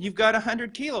me, you've got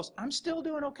 100 kilos. I'm still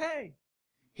doing okay.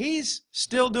 He's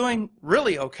still doing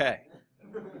really okay.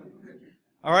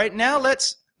 All right, now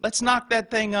let's knock that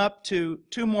thing up to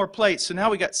 2 more plates. So now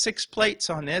we got 6 plates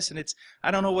on this, and it's,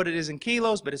 I don't know what it is in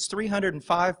kilos, but it's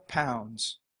 305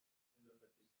 pounds.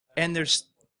 And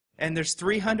there's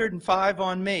 305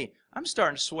 on me. I'm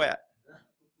starting to sweat.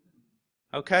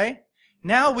 Okay?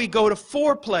 Now we go to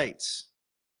 4 plates.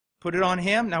 Put it on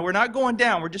him. Now we're not going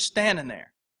down. We're just standing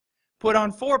there. Put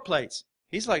on 4 plates.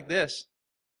 He's like this.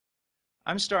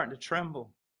 I'm starting to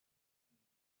tremble.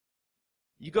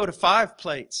 You go to 5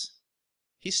 plates.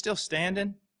 He's still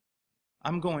standing.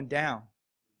 I'm going down.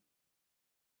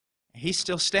 He's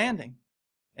still standing.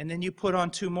 And then you put on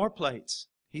 2 more plates.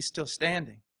 He's still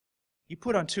standing. You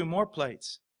put on 2 more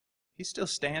plates. He's still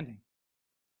standing.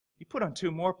 You put on 2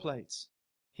 more plates.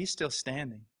 He's still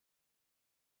standing.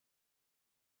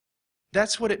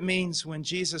 That's what it means when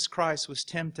Jesus Christ was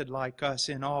tempted like us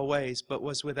in all ways, but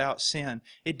was without sin.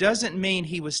 It doesn't mean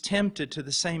he was tempted to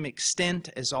the same extent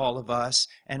as all of us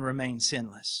and remained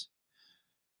sinless.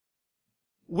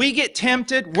 We get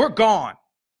tempted, we're gone.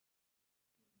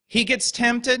 He gets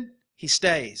tempted, he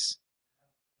stays.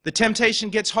 The temptation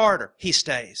gets harder, he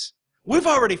stays. We've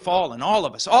already fallen, all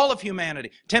of us, all of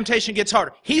humanity. Temptation gets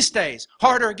harder. He stays.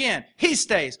 Harder again. He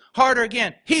stays. Harder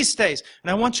again. He stays. And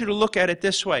I want you to look at it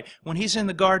this way. When he's in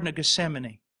the Garden of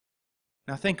Gethsemane,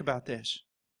 now think about this.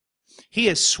 He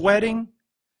is sweating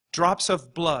drops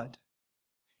of blood.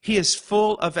 He is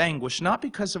full of anguish, not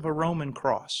because of a Roman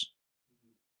cross,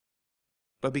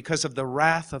 but because of the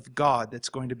wrath of God that's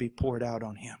going to be poured out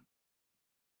on him.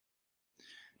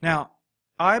 Now,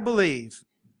 I believe,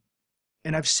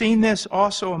 and I've seen this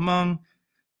also among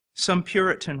some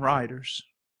Puritan writers,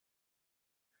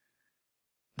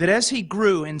 that as he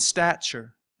grew in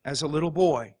stature as a little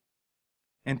boy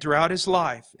and throughout his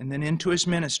life and then into his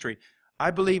ministry,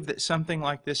 I believe that something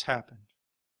like this happened.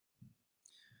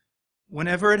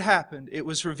 Whenever it happened, it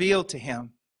was revealed to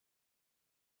him.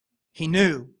 He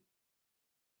knew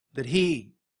that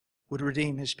he would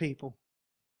redeem his people.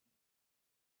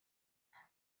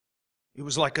 It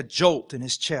was like a jolt in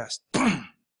his chest. And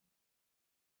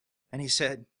he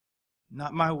said,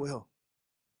 not my will,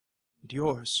 but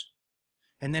yours.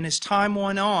 And then as time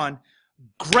went on,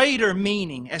 greater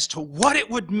meaning as to what it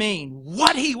would mean,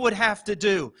 what he would have to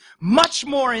do, much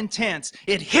more intense.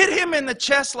 It hit him in the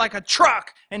chest like a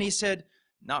truck, and he said,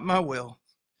 not my will,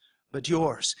 but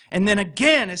yours. And then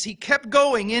again, as he kept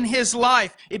going in his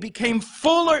life, it became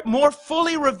more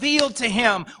fully revealed to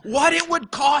him what it would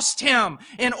cost him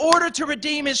in order to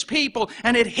redeem his people.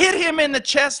 And it hit him in the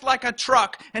chest like a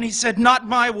truck, and he said, not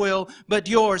my will, but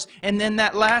yours. And then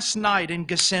that last night in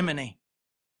Gethsemane,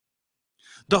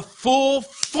 the full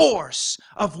force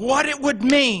of what it would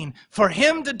mean for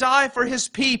Him to die for His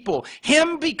people,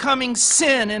 Him becoming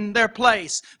sin in their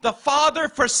place, the Father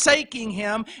forsaking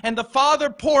Him, and the Father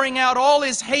pouring out all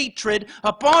His hatred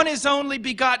upon His only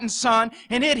begotten Son,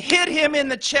 and it hit Him in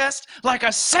the chest like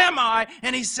a semi,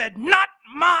 and He said, not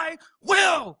my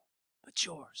will, but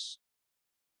yours.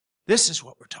 This is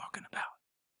what we're talking about.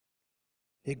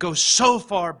 It goes so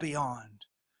far beyond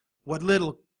what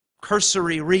little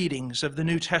cursory readings of the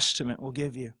New Testament will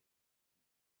give you.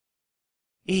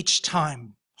 Each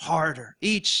time harder,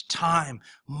 each time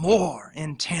more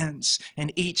intense,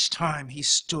 and each time He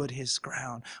stood His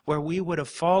ground, where we would have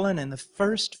fallen in the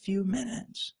first few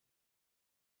minutes.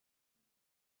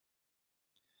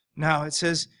 Now it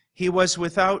says, He was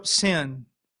without sin,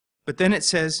 but then it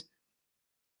says,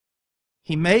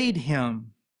 He made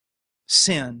Him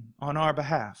sin on our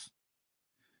behalf.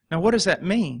 Now what does that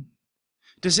mean?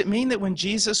 Does it mean that when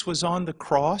Jesus was on the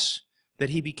cross that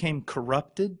He became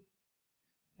corrupted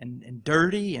and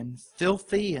dirty and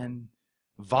filthy and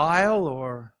vile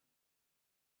or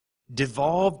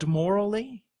devolved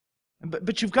morally?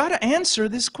 But you've got to answer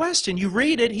this question. You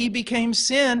read it, He became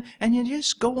sin, and you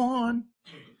just go on.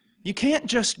 You can't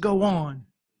just go on.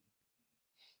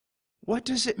 What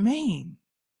does it mean?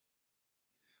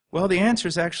 Well, the answer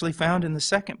is actually found in the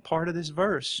second part of this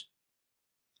verse.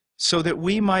 So that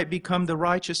we might become the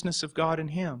righteousness of God in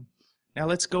Him. Now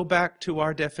let's go back to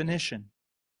our definition.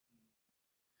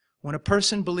 When a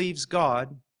person believes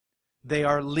God, they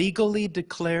are legally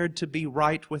declared to be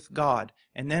right with God.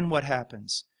 And then what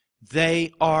happens?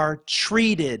 They are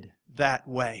treated that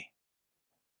way.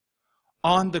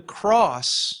 On the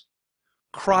cross,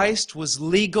 Christ was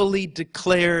legally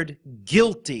declared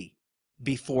guilty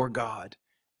before God.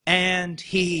 And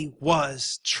He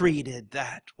was treated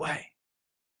that way.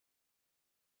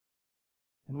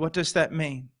 And what does that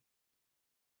mean?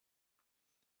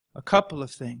 A couple of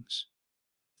things.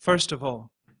 First of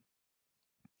all,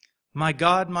 my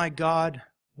God,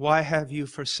 why have you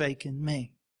forsaken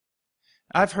me?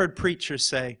 I've heard preachers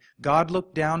say, God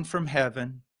looked down from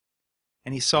heaven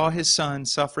and He saw His Son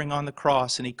suffering on the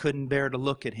cross and He couldn't bear to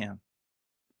look at Him.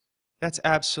 That's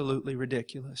absolutely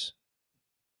ridiculous.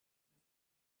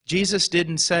 Jesus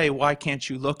didn't say, why can't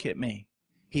you look at me?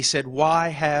 He said, why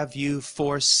have you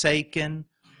forsaken,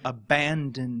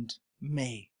 abandoned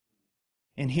me?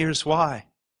 And here's why.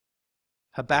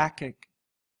 Habakkuk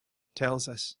tells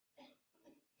us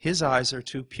his eyes are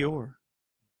too pure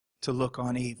to look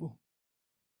on evil.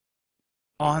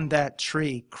 On that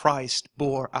tree, Christ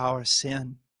bore our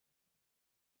sin.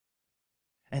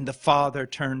 And the Father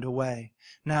turned away.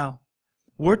 Now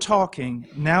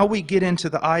we get into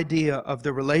the idea of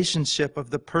the relationship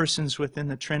of the persons within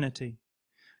the Trinity.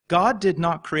 God did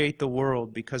not create the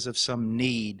world because of some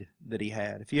need that He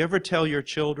had. If you ever tell your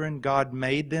children God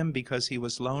made them because He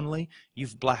was lonely,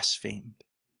 you've blasphemed.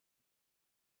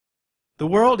 The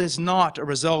world is not a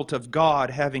result of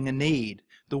God having a need.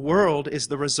 The world is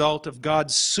the result of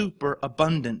God's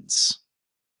superabundance.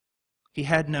 He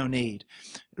had no need.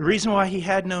 The reason why He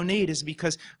had no need is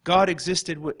because God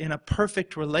existed in a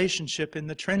perfect relationship in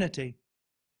the Trinity.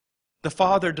 The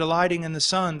Father delighting in the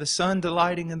Son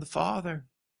delighting in the Father.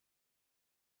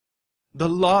 The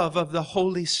love of the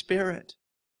Holy Spirit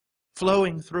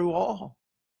flowing through all.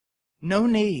 No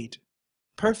need.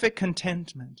 Perfect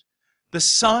contentment. The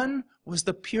Son was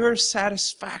the pure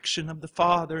satisfaction of the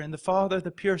Father, and the Father the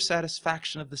pure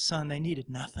satisfaction of the Son. They needed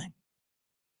nothing.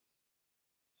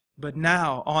 But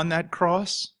now, on that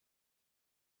cross,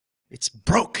 it's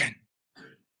broken.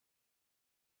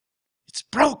 It's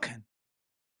broken.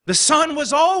 The Son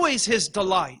was always His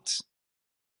delight.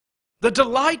 The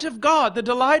delight of God, the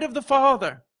delight of the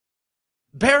Father,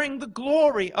 bearing the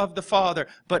glory of the Father.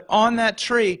 But on that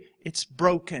tree, it's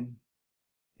broken.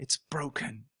 It's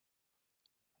broken.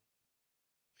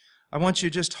 I want you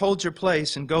to just hold your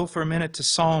place and go for a minute to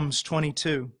Psalms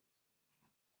 22.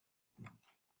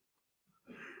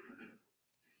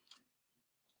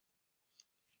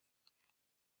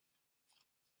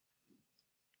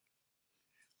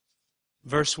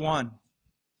 Verse 1.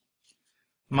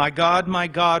 My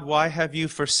God, why have you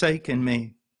forsaken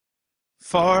me?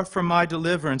 Far from my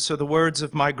deliverance are the words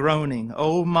of my groaning.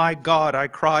 O my God, I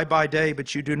cry by day,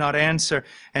 but you do not answer,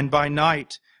 and by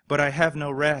night, but I have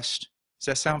no rest. Does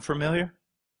that sound familiar?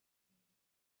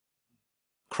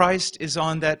 Christ is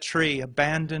on that tree,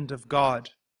 abandoned of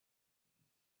God.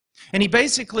 And He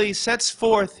basically sets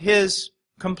forth His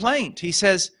complaint. He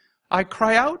says, I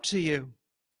cry out to you.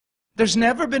 There's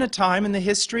never been a time in the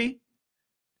history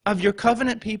of your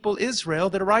covenant people Israel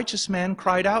that a righteous man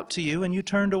cried out to you and you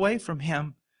turned away from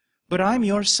him. But I'm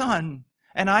your son,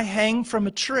 and I hang from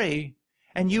a tree,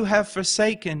 and you have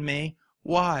forsaken me.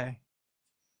 Why?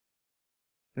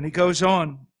 And He goes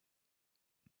on.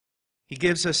 He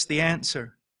gives us the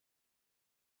answer.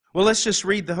 Well, let's just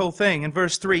read the whole thing. In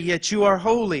verse 3, yet you are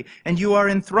holy, and you are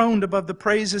enthroned above the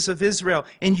praises of Israel.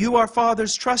 In you our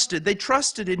fathers trusted. They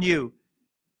trusted in you.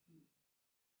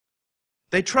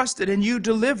 They trusted, and you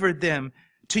delivered them.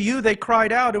 To you they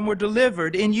cried out and were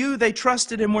delivered. In you they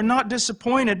trusted and were not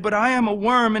disappointed. But I am a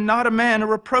worm and not a man, a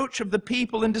reproach of the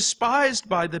people and despised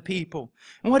by the people.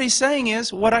 And what he's saying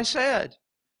is what I said.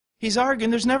 He's arguing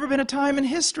there's never been a time in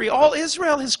history. All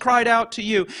Israel has cried out to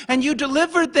you, and you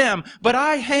delivered them. But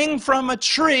I hang from a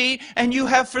tree, and you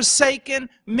have forsaken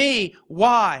me.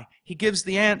 Why? He gives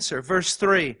the answer. Verse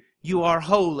 3, you are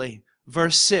holy.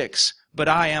 Verse 6, but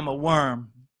I am a worm.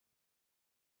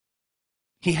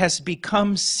 He has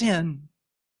become sin.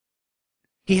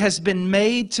 He has been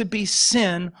made to be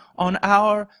sin on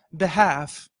our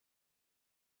behalf.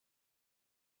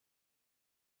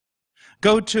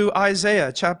 Go to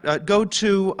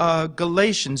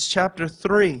Galatians chapter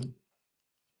 3.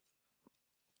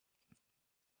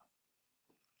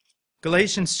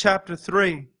 Galatians chapter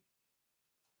 3,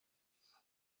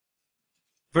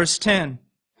 verse 10.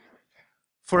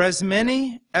 For as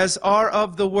many as are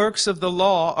of the works of the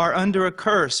law are under a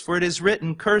curse, for it is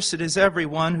written, cursed is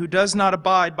everyone who does not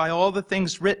abide by all the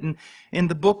things written in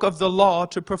the book of the law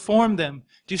to perform them.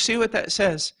 Do you see what that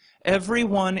says?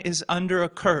 Everyone is under a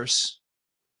curse.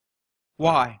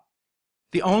 Why?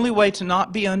 The only way to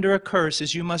not be under a curse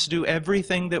is you must do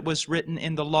everything that was written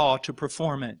in the law to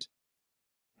perform it.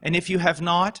 And if you have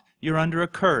not, you're under a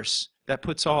curse. That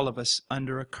puts all of us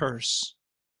under a curse.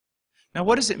 Now,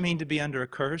 what does it mean to be under a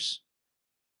curse?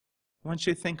 I want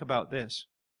you to think about this.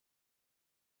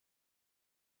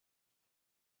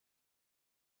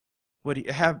 Would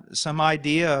you have some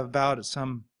idea about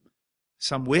some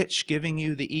witch giving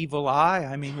you the evil eye?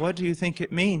 I mean, what do you think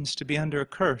it means to be under a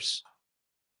curse?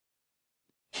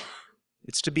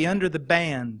 It's to be under the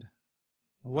band.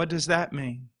 What does that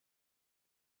mean?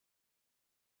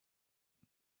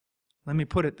 Let me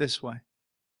put it this way.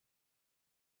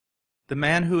 The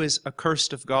man who is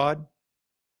accursed of God,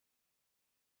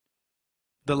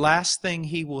 the last thing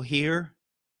he will hear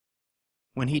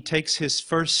when he takes his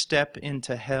first step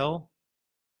into hell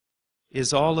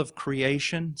is all of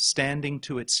creation standing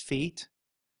to its feet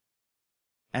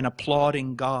and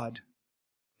applauding God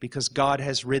because God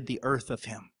has rid the earth of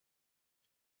him.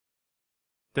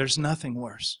 There's nothing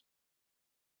worse.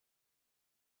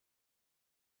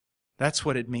 That's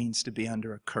what it means to be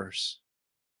under a curse.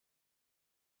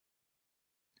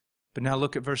 But now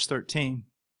look at verse 13.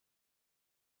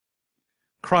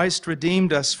 Christ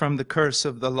redeemed us from the curse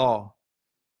of the law,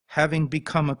 having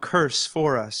become a curse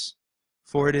for us.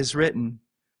 For it is written,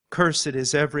 cursed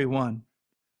is everyone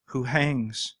who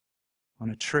hangs on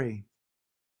a tree.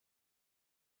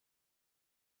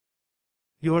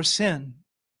 Your sin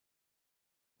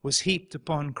was heaped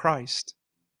upon Christ.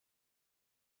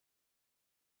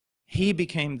 He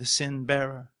became the sin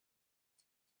bearer.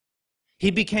 He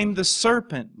became the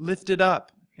serpent lifted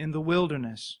up in the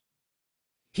wilderness.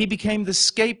 He became the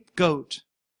scapegoat.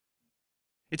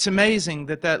 It's amazing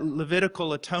that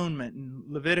Levitical atonement in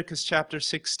Leviticus chapter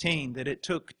 16, that it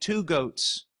took 2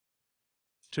 goats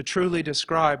to truly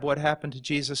describe what happened to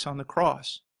Jesus on the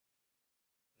cross.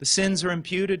 The sins are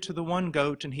imputed to the one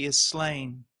goat, and He is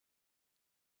slain,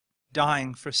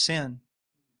 dying for sin.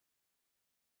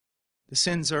 The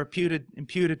sins are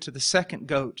imputed to the second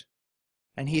goat,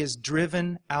 and He is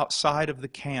driven outside of the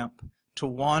camp to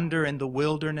wander in the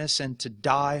wilderness and to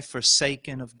die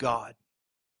forsaken of God.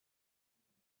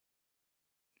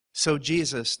 So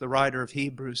Jesus, the writer of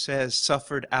Hebrews says,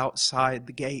 suffered outside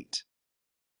the gate,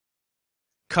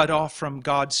 cut off from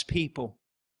God's people,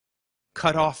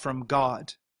 cut off from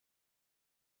God.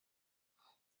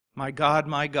 My God,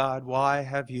 why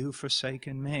have you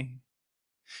forsaken me?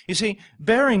 You see,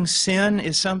 bearing sin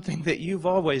is something that you've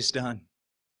always done.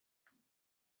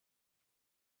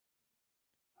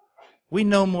 We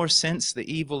no more sense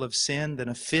the evil of sin than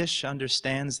a fish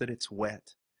understands that it's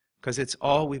wet, because it's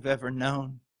all we've ever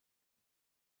known.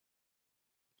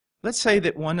 Let's say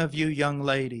that one of you young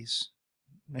ladies,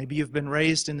 maybe you've been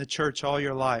raised in the church all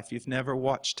your life, you've never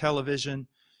watched television,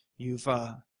 you've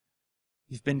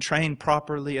been trained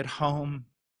properly at home,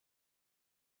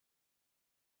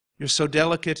 you're so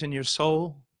delicate in your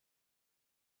soul,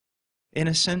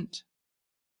 innocent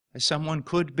as someone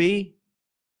could be,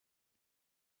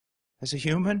 as a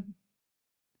human.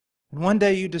 And one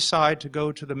day you decide to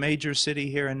go to the major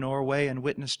city here in Norway and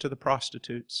witness to the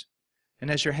prostitutes. And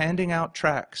as you're handing out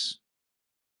tracts,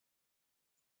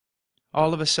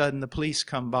 all of a sudden the police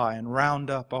come by and round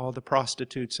up all the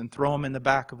prostitutes and throw them in the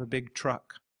back of a big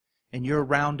truck. And you're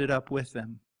rounded up with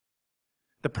them.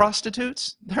 The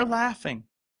prostitutes, they're laughing.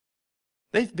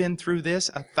 They've been through this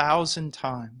 1,000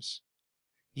 times.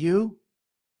 You're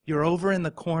over in the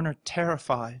corner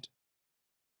terrified.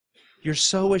 You're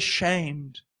so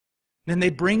ashamed. Then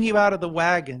they bring you out of the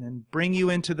wagon and bring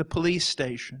you into the police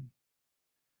station.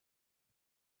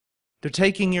 They're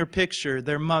taking your picture,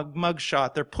 their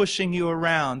mugshot. They're pushing you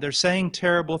around. They're saying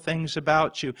terrible things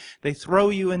about you. They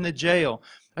throw you in the jail.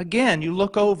 Again, you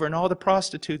look over and all the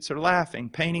prostitutes are laughing,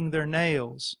 painting their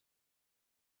nails,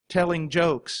 telling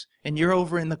jokes. And you're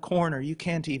over in the corner. You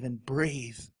can't even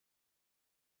breathe.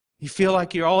 You feel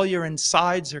like all your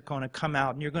insides are going to come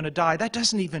out and you're going to die. That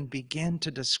doesn't even begin to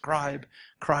describe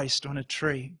Christ on a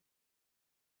tree.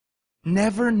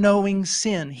 Never knowing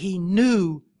sin, He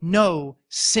knew no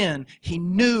sin. He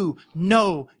knew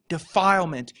no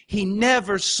defilement. He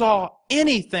never saw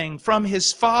anything from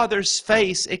His Father's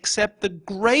face except the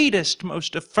greatest,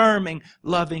 most affirming,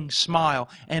 loving smile.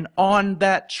 And on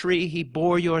that tree He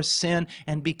bore your sin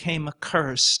and became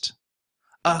accursed.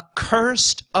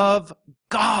 Accursed of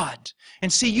God.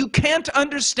 And see, you can't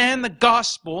understand the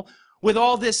gospel with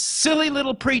all this silly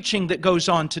little preaching that goes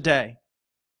on today.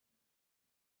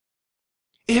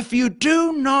 If you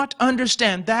do not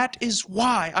understand, that is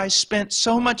why I spent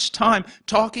so much time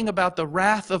talking about the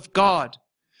wrath of God.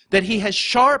 That He has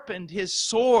sharpened His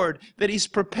sword, that He's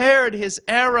prepared His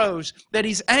arrows, that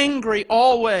He's angry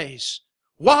always.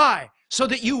 Why? So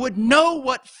that you would know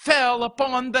what fell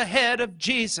upon the head of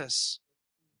Jesus.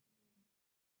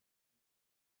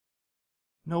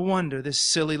 No wonder this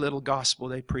silly little gospel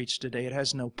they preach today, it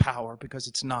has no power because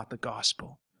it's not the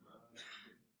gospel.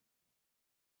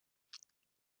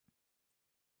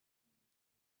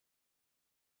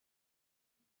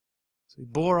 So He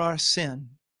bore our sin,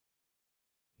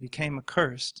 became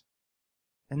accursed.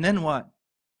 And then what?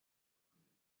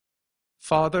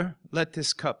 Father, let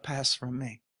this cup pass from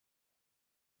me.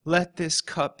 Let this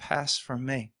cup pass from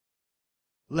me.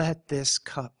 Let this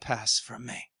cup pass from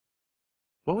me.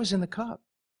 What was in the cup?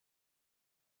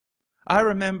 I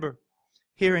remember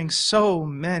hearing so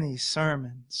many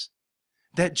sermons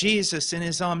that Jesus, in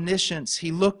His omniscience,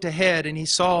 He looked ahead and He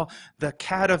saw the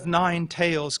cat of 9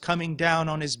 tails coming down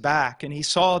on His back, and He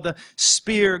saw the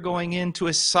spear going into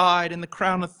His side and the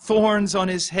crown of thorns on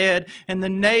His head and the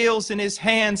nails in His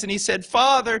hands, and He said,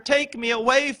 Father, take me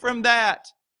away from that.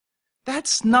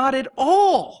 That's not at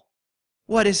all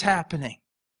what is happening.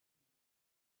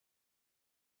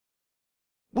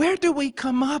 Where do we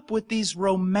come up with these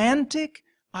romantic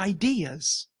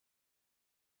ideas?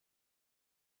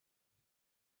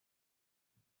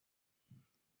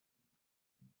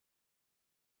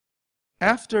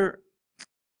 After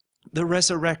the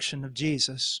resurrection of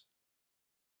Jesus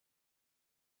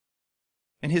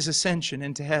and His ascension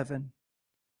into heaven,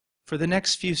 for the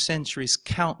next few centuries,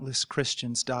 countless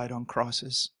Christians died on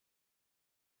crosses.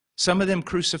 Some of them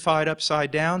crucified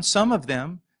upside down, some of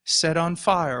them set on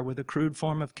fire with a crude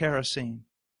form of kerosene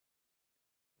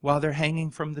while they're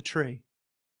hanging from the tree.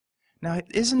 Now,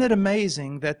 isn't it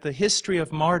amazing that the history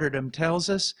of martyrdom tells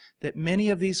us that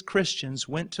many of these Christians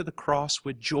went to the cross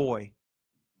with joy,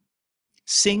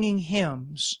 singing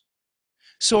hymns.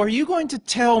 So are you going to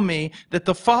tell me that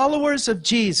the followers of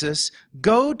Jesus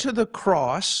go to the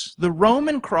cross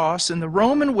and the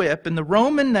Roman whip and the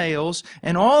Roman nails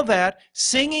and all that,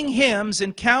 singing hymns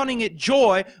and counting it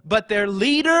joy, but their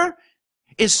leader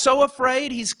is so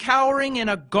afraid he's cowering in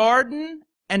a garden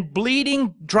and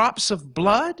bleeding drops of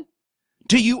blood?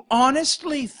 Do you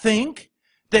honestly think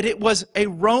that it was a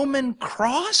Roman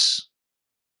cross?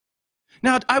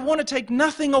 Now, I want to take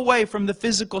nothing away from the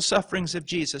physical sufferings of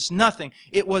Jesus. Nothing.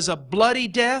 It was a bloody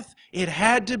death. It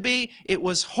had to be. It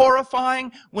was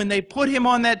horrifying. When they put him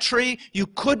on that tree, you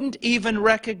couldn't even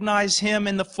recognize him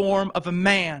in the form of a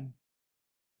man.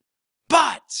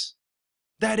 But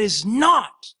that is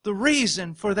not the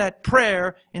reason for that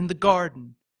prayer in the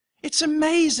garden. It's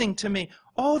amazing to me.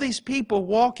 All these people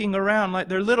walking around like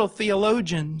they're little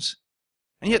theologians,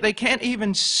 and yet they can't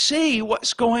even see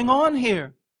what's going on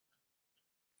here.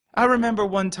 I remember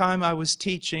one time I was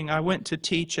teaching. I went to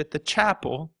teach at the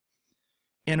chapel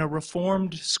in a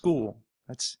Reformed school.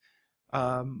 That's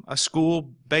a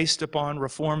school based upon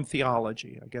Reformed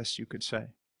theology, I guess you could say.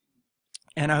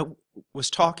 And I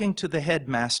was talking to the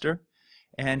headmaster,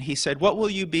 and he said, "What will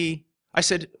you be?" I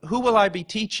said, "Who will I be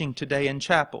teaching today in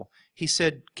chapel?" He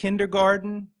said,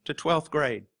 "Kindergarten to 12th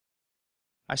grade."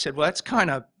 I said, "Well, that's kind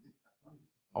of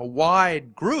a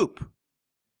wide group."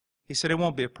 He said, "It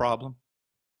won't be a problem."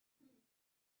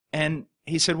 And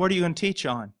he said, "What are you going to teach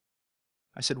on?"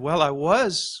 I said, "Well, I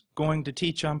was going to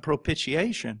teach on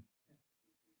propitiation."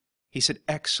 He said,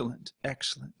 "Excellent,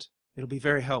 excellent. It'll be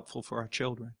very helpful for our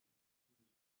children."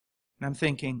 And I'm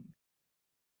thinking,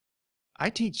 I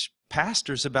teach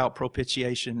pastors about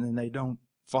propitiation and they don't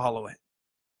follow it.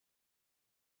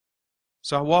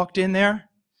 So I walked in there,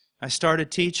 I started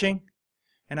teaching,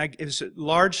 and it was a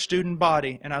large student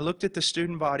body, and I looked at the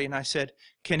student body and I said,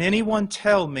 "Can anyone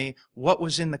tell me what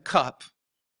was in the cup?"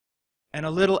 And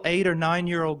a little 8 or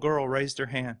 9-year-old girl raised her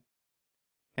hand.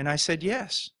 And I said,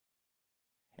 "Yes."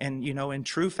 And, in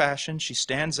true fashion, she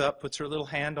stands up, puts her little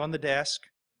hand on the desk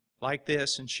like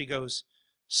this, and she goes,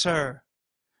 "Sir,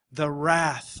 the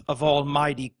wrath of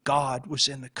Almighty God was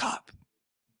in the cup."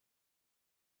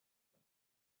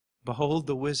 Behold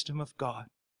the wisdom of God.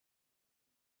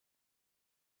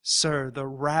 Sir, the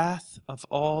wrath of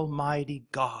Almighty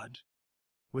God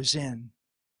was in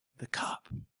the cup.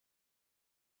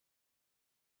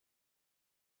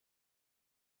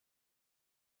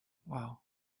 Wow.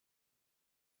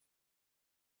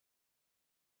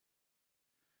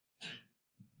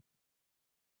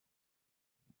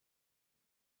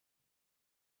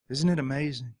 Isn't it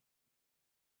amazing?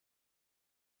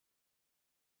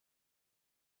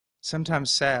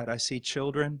 Sometimes sad, I see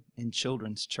children in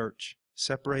children's church,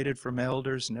 separated from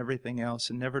elders and everything else,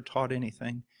 and never taught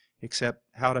anything except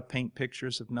how to paint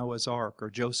pictures of Noah's Ark or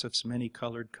Joseph's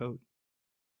many-colored coat.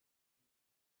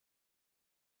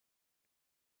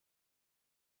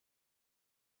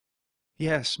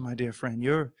 Yes, my dear friend,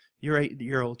 your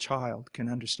 8-year-old child can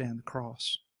understand the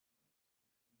cross.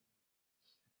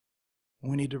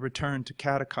 We need to return to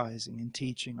catechizing and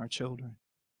teaching our children.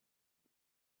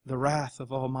 The wrath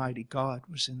of Almighty God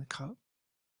was in the cup.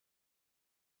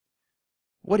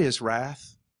 What is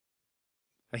wrath?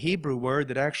 A Hebrew word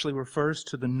that actually refers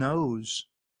to the nose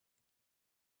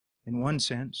in one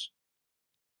sense.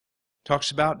 Talks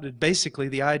about, basically,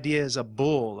 the idea is a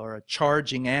bull or a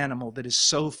charging animal that is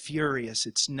so furious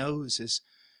its nose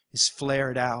is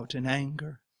flared out in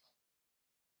anger.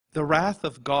 The wrath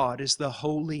of God is the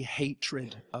holy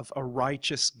hatred of a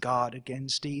righteous God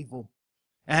against evil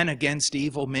and against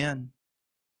evil men.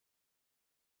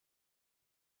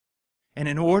 And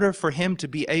in order for Him to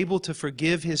be able to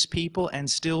forgive His people and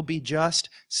still be just,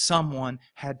 someone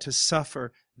had to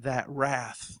suffer that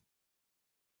wrath.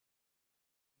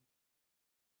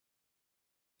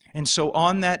 And so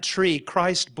on that tree,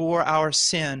 Christ bore our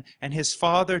sin, and His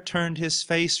Father turned His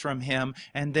face from Him,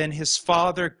 and then His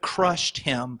Father crushed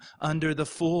Him under the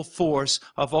full force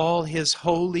of all His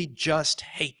holy, just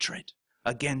hatred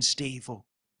against evil.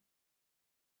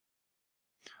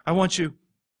 I want you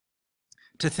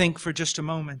to think for just a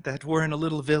moment that we're in a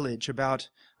little village about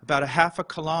a half a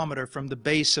kilometer from the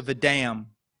base of a dam.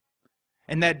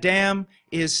 And that dam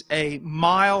is a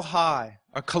mile high,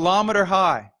 a kilometer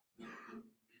high.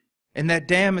 And that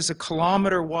dam is a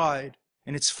kilometer wide,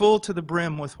 and it's full to the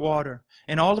brim with water.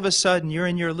 And all of a sudden, you're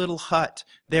in your little hut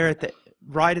there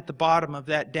right at the bottom of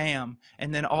that dam,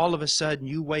 and then all of a sudden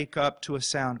you wake up to a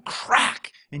sound,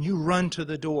 crack, and you run to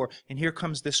the door, and here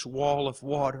comes this wall of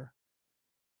water.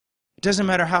 It doesn't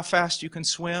matter how fast you can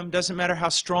swim, doesn't matter how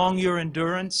strong your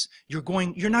endurance, you're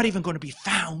not even going to be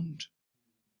found.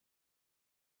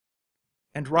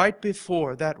 And right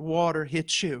before that water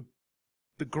hits you,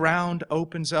 the ground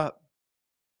opens up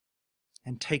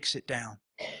and takes it down.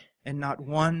 And not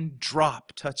one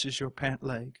drop touches your pant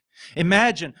leg.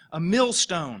 Imagine a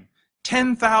millstone,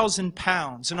 10,000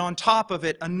 pounds, and on top of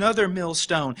it another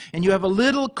millstone. And you have a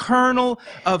little kernel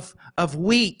of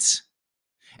wheat.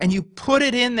 and you put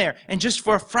it in there, and just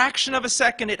for a fraction of a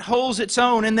second it holds its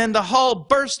own, and then the hull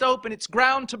bursts open, it's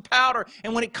ground to powder,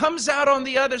 and when it comes out on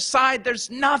the other side, there's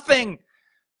nothing.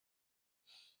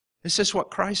 This is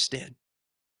what Christ did.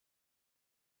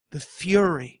 The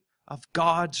fury of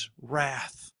God's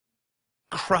wrath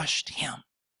crushed Him.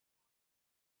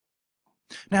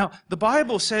 Now, the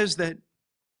Bible says that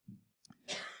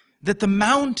the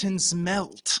mountains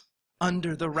melt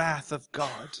under the wrath of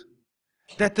God,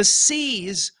 that the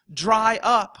seas dry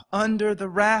up under the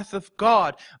wrath of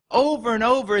God. Over and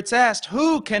over it's asked,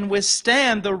 who can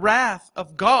withstand the wrath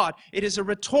of God? It is a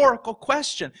rhetorical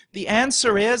question. The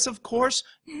answer is, of course,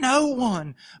 no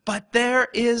one. But there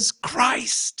is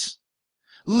Christ,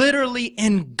 literally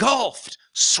engulfed,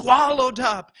 swallowed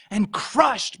up, and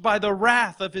crushed by the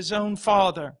wrath of His own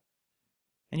Father.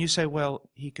 And you say, well,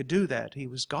 He could do that. He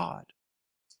was God.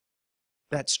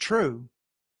 That's true.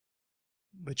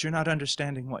 But you're not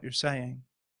understanding what you're saying.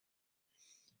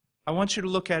 I want you to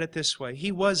look at it this way.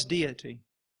 He was deity.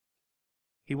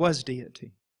 He was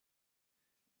deity.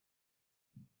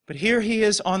 But here He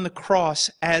is on the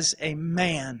cross as a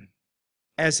man.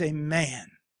 As a man.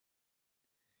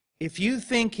 If you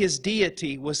think His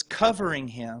deity was covering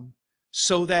Him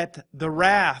so that the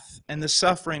wrath and the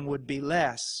suffering would be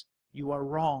less, you are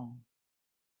wrong.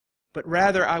 But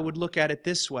rather I would look at it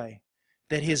this way,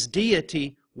 that His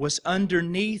deity was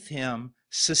underneath Him,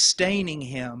 sustaining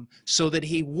Him, so that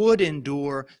He would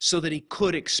endure, so that He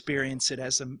could experience it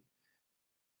as a...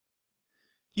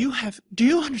 Do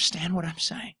you understand what I'm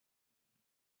saying?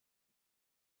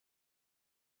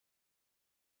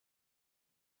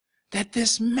 That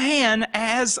this man,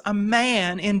 as a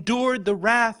man, endured the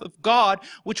wrath of God,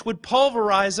 which would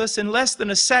pulverize us in less than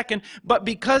a second, but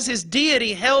because His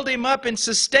deity held Him up and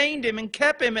sustained Him and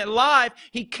kept Him alive,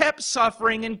 He kept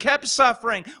suffering and kept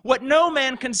suffering, what no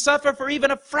man can suffer for even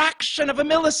a fraction of a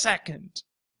millisecond.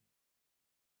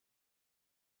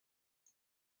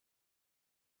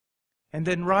 And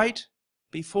then right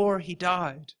before He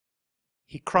died,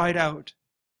 He cried out,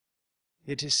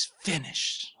 "It is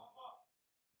finished."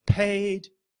 Paid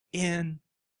in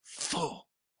full.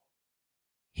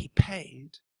 He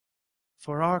paid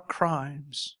for our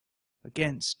crimes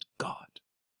against God.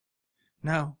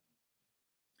 Now,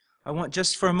 I want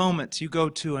just for a moment you go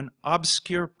to an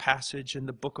obscure passage in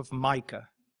the book of Micah.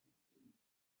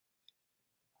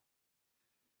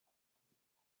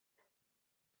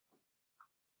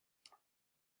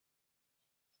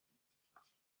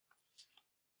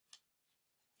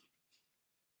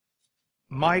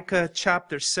 Micah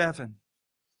chapter 7.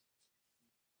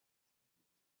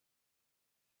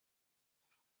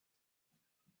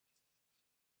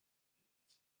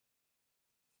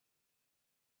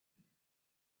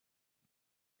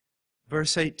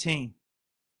 Verse 18.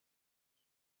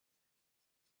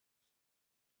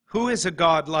 Who is a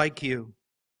God like you,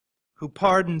 who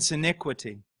pardons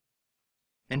iniquity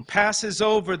and passes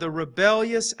over the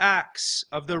rebellious acts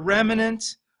of the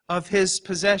remnant of His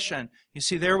possession? You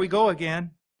see, there we go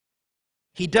again.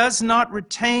 He does not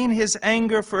retain His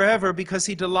anger forever because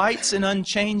He delights in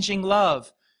unchanging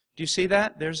love. Do you see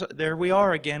that? There we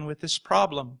are again with this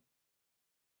problem.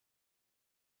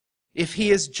 If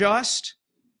He is just,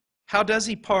 how does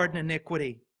He pardon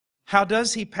iniquity? How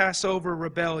does He pass over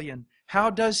rebellion? How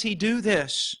does He do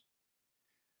this?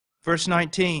 Verse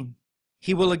 19,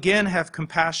 He will again have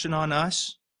compassion on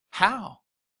us. How?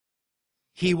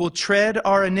 He will tread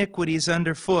our iniquities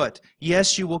underfoot.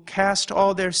 Yes, you will cast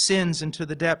all their sins into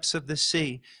the depths of the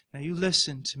sea. Now you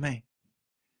listen to me.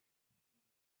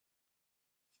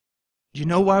 Do you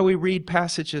know why we read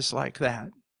passages like that?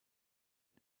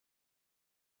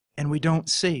 And we don't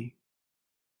see.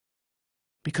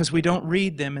 Because we don't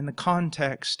read them in the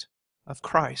context of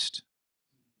Christ.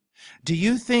 Do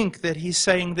you think that He's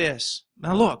saying this?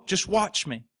 Now look, just watch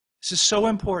me. This is so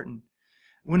important.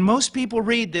 When most people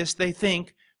read this, they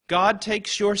think God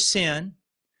takes your sin,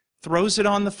 throws it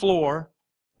on the floor,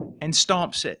 and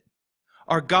stomps it.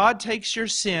 Or God takes your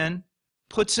sin,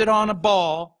 puts it on a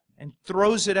ball, and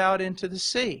throws it out into the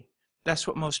sea. That's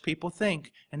what most people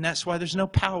think. And that's why there's no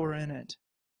power in it.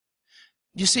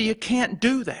 You see, you can't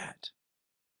do that.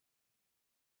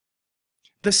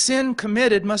 The sin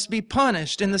committed must be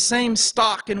punished in the same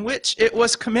stock in which it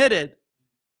was committed.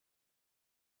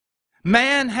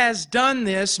 Man has done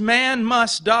this, man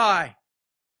must die.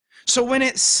 So when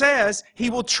it says He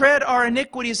will tread our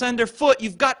iniquities underfoot,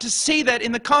 you've got to see that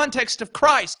in the context of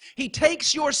Christ. He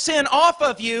takes your sin off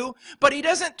of you, but He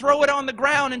doesn't throw it on the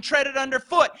ground and tread it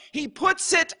underfoot. He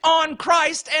puts it on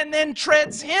Christ and then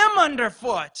treads Him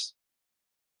underfoot.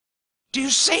 Do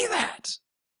you see that?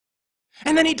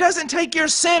 And then He doesn't take your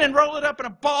sin and roll it up in a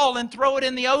ball and throw it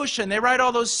in the ocean. They write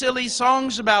all those silly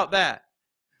songs about that.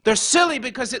 They're silly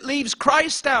because it leaves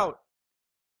Christ out.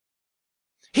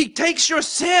 He takes your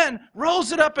sin,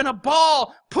 rolls it up in a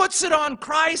ball, puts it on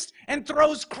Christ, and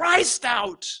throws Christ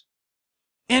out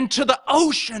into the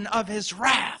ocean of His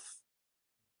wrath.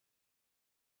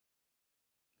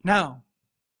 Now,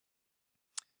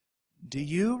 do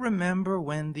you remember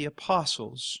when the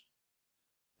apostles,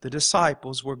 the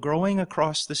disciples, were going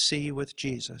across the sea with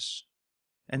Jesus,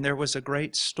 and there was a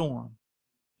great storm?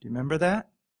 Do you remember that?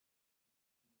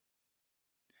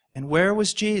 And where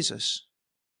was Jesus?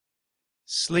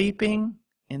 Sleeping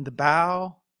in the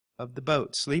bow of the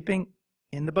boat. Sleeping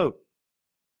in the boat.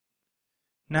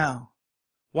 Now,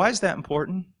 why is that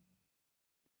important?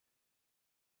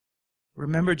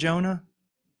 Remember Jonah?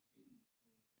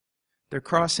 They're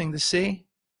crossing the sea.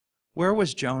 Where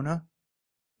was Jonah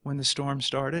when the storm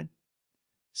started?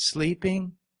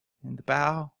 Sleeping in the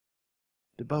bow of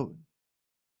the boat.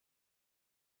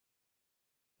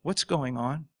 What's going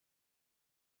on?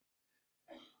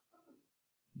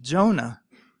 Jonah,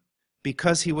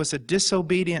 because he was a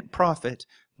disobedient prophet,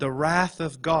 the wrath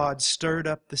of God stirred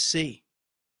up the sea.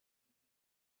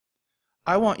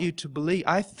 I want you to believe,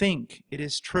 I think it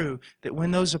is true, that when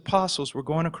those apostles were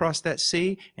going across that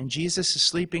sea and Jesus is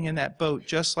sleeping in that boat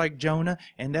just like Jonah,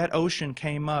 and that ocean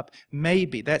came up,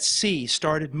 maybe that sea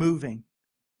started moving,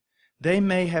 they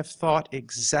may have thought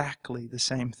exactly the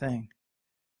same thing.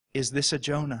 Is this a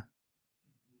Jonah?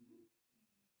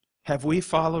 Have we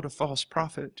followed a false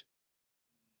prophet?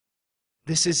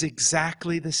 This is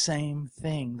exactly the same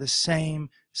thing, the same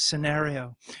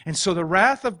scenario. And so the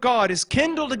wrath of God is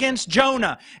kindled against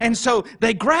Jonah. And so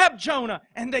they grab Jonah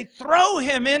and they throw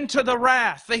him into the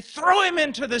wrath. They throw him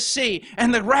into the sea,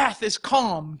 and the wrath is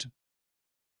calmed.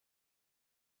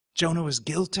 Jonah was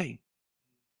guilty.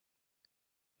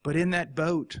 But in that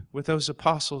boat with those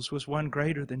apostles was one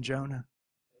greater than Jonah.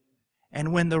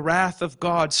 And when the wrath of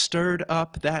God stirred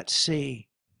up that sea,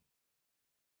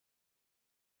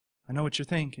 I know what you're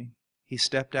thinking. He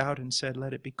stepped out and said,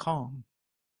 "Let it be calm."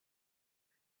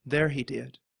 There he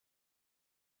did.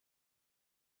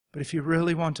 But if you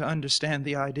really want to understand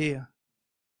the idea,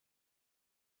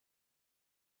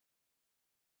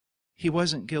 he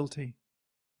wasn't guilty,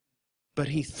 but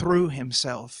he threw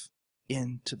himself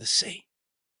into the sea.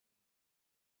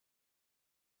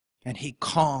 And he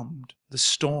calmed the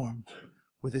storm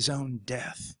with his own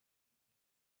death.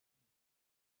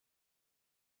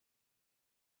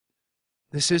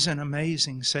 This is an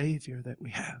amazing Savior that we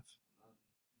have.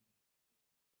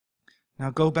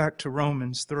 Now go back to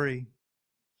Romans 3.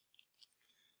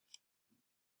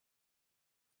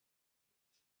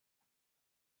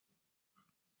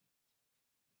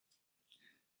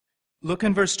 Look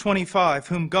in verse 25.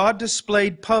 Whom God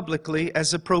displayed publicly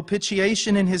as a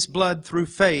propitiation in His blood through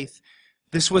faith.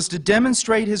 This was to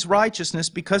demonstrate His righteousness,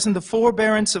 because in the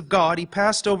forbearance of God He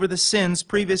passed over the sins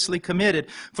previously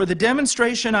committed. For the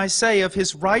demonstration, I say, of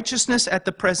His righteousness at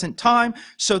the present time,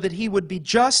 so that He would be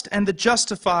just and the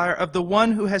justifier of the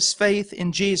one who has faith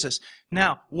in Jesus.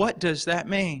 Now, what does that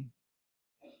mean?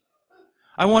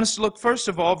 I want us to look first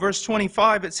of all, verse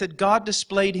 25, it said God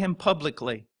displayed Him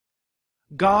publicly.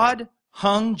 God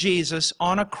hung Jesus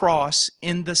on a cross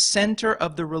in the center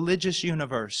of the religious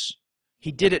universe.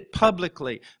 He did it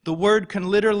publicly. The word can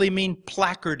literally mean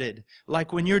placarded,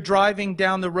 like when you're driving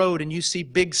down the road and you see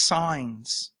big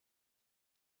signs.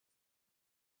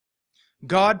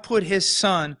 God put His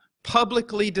Son,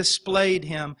 publicly displayed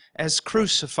Him as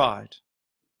crucified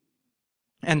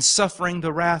and suffering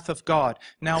the wrath of God.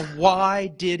 Now, why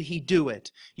did He do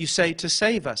it? You say, to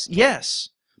save us. Yes,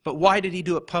 but why did He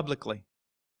do it publicly?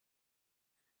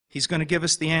 He's going to give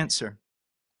us the answer.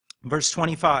 Verse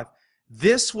 25.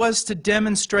 This was to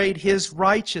demonstrate His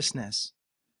righteousness.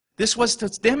 This was to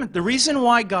the reason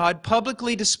why God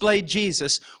publicly displayed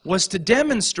Jesus was to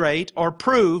demonstrate or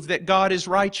prove that God is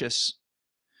righteous.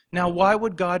 Now, why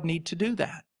would God need to do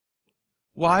that?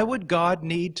 Why would God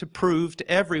need to prove to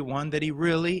everyone that He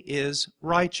really is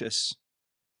righteous?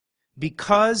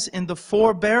 Because in the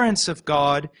forbearance of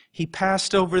God, He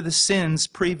passed over the sins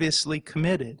previously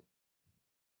committed.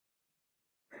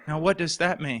 Now, what does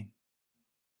that mean?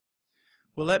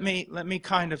 Well, let me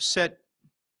kind of set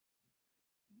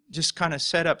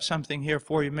up something here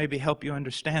for you, maybe help you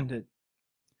understand it.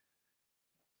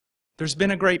 There's been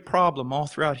a great problem all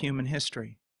throughout human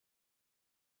history.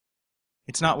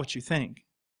 It's not what you think.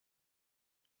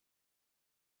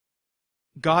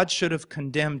 God should have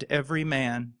condemned every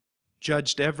man,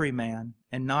 judged every man,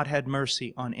 and not had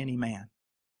mercy on any man.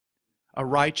 A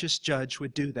righteous judge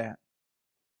would do that.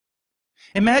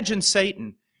 Imagine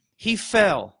Satan. He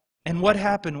fell. And what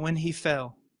happened when he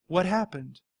fell? What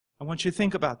happened? I want you to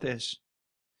think about this.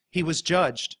 He was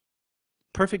judged.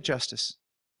 Perfect justice.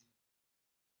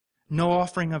 No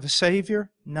offering of a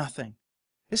Savior, nothing.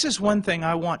 This is one thing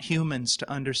I want humans to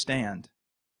understand.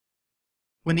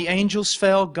 When the angels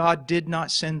fell, God did not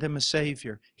send them a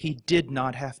Savior. He did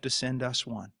not have to send us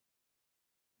one.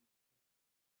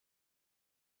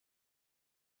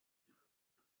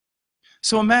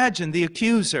 So imagine the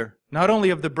accuser, not only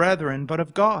of the brethren, but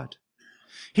of God.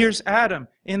 Here's Adam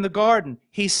in the garden.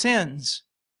 He sins.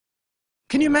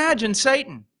 Can you imagine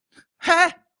Satan? Huh?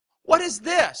 What is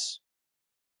this?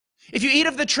 If you eat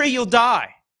of the tree, you'll die.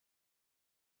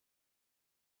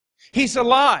 He's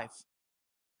alive.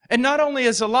 And not only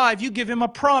is alive, you give him a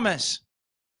promise.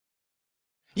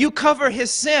 You cover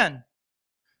his sin.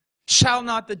 Shall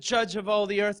not the judge of all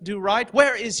the earth do right?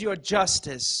 Where is your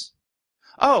justice?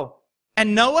 Oh,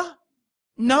 and Noah?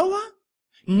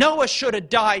 Noah should have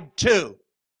died too.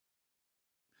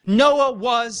 Noah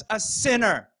was a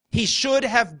sinner. He should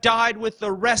have died with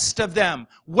the rest of them.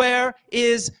 Where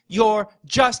is your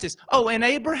justice? Oh, and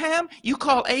Abraham? You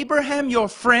call Abraham your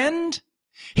friend?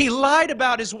 He lied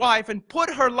about his wife and put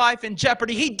her life in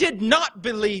jeopardy. He did not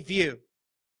believe you.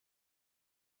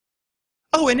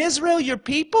 Oh, in Israel, your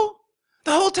people?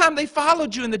 The whole time they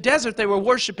followed you in the desert, they were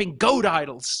worshiping goat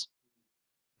idols.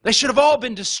 They should have all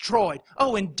been destroyed.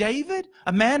 Oh, and David,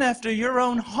 a man after your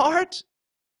own heart?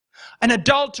 An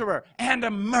adulterer and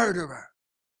a murderer.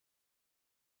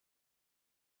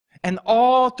 And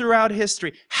all throughout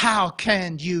history, how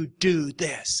can you do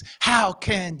this? How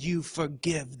can you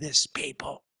forgive this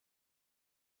people?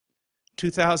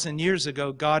 2,000 years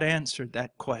ago, God answered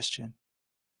that question.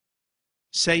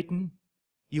 Satan,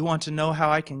 you want to know how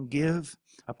I can give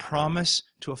a promise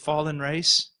to a fallen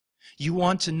race? You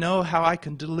want to know how I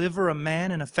can deliver a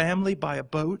man and a family by a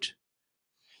boat?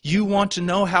 You want to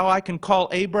know how I can call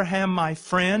Abraham my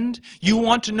friend? You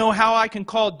want to know how I can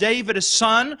call David a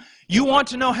son? You want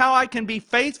to know how I can be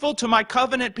faithful to my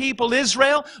covenant people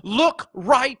Israel? Look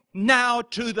right now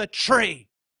to the tree,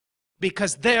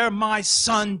 because there my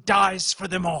son dies for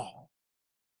them all.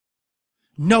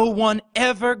 No one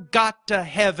ever got to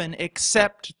heaven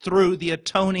except through the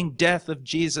atoning death of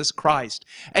Jesus Christ.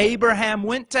 Abraham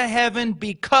went to heaven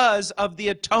because of the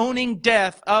atoning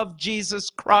death of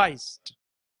Jesus Christ.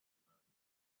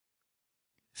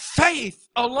 Faith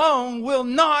alone will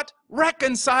not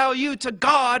reconcile you to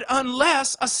God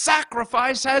unless a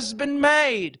sacrifice has been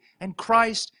made. And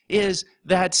Christ is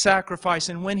that sacrifice.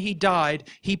 And when He died,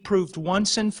 He proved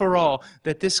once and for all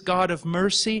that this God of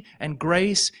mercy and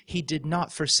grace, He did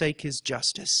not forsake His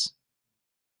justice.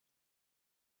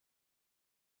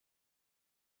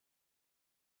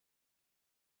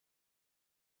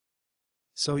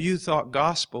 So you thought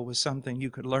gospel was something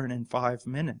you could learn in 5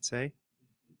 minutes, eh?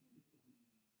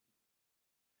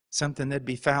 Something that'd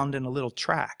be found in a little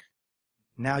track.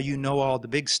 Now you know all the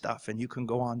big stuff and you can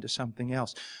go on to something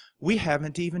else. We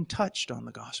haven't even touched on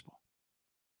the gospel.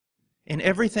 In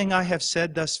everything I have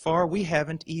said thus far, we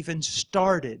haven't even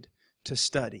started to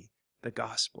study the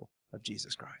gospel of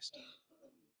Jesus Christ.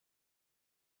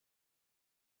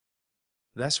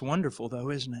 That's wonderful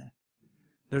though, isn't it?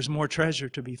 There's more treasure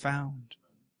to be found.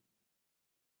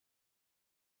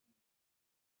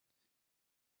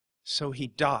 So He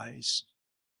dies.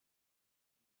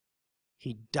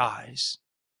 He dies.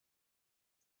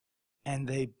 And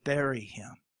they bury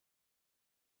Him.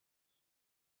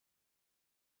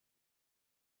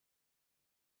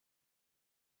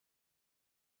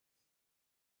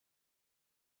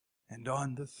 And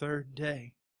on the third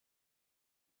day,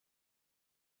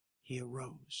 He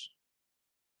arose.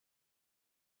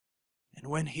 And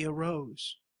when He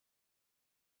arose,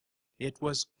 it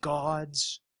was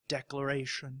God's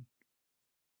declaration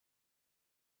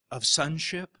of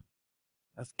sonship,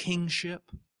 of kingship,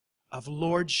 of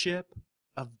lordship,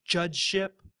 of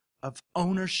judgeship, of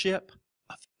ownership,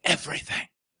 of everything.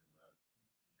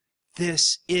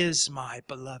 This is my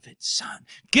beloved Son.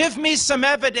 Give me some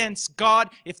evidence, God.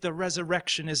 If the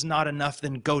resurrection is not enough,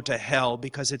 then go to hell,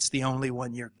 because it's the only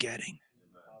one you're getting.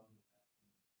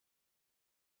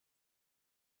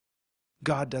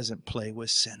 God doesn't play with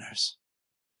sinners.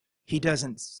 He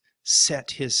doesn't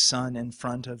set His Son in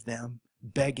front of them,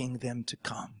 begging them to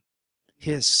come.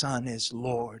 His Son is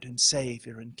Lord and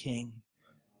Savior and King.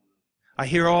 I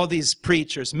hear all these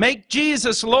preachers, make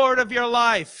Jesus Lord of your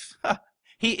life.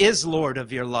 He is Lord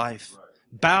of your life.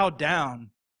 Bow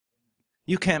down.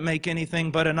 You can't make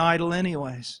anything but an idol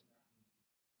anyways.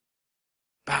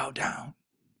 Bow down.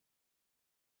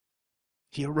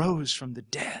 He arose from the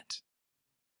dead,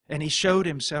 and He showed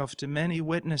Himself to many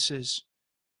witnesses.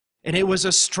 And it was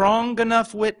a strong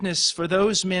enough witness for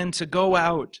those men to go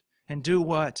out and do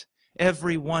what?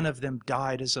 Every one of them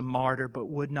died as a martyr, but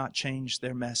would not change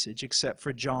their message, except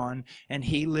for John. And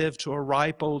he lived to a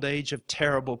ripe old age of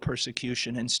terrible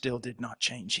persecution and still did not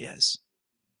change his.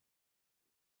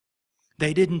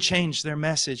 They didn't change their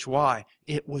message. Why?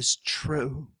 It was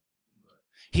true.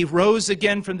 He rose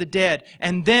again from the dead,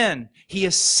 and then He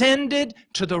ascended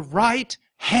to the right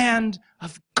hand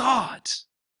of God.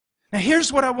 Now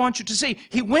here's what I want you to see.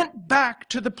 He went back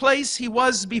to the place He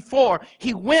was before.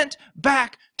 He went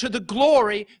back to the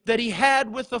glory that He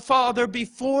had with the Father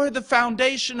before the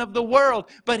foundation of the world.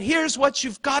 But here's what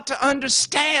you've got to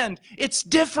understand. It's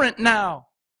different now.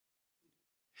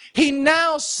 He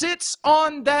now sits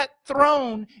on that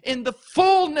throne in the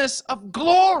fullness of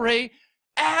glory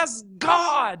as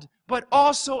God, but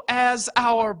also as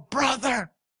our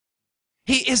brother.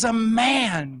 He is a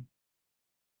man.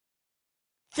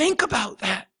 Think about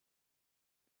that.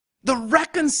 The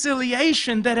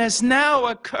reconciliation that has now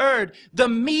occurred, the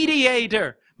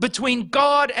mediator between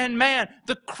God and man,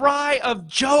 the cry of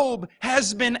Job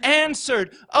has been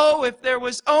answered. Oh, if there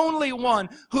was only one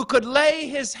who could lay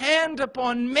his hand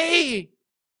upon me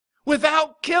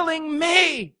without killing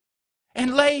me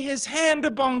and lay his hand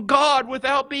upon God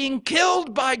without being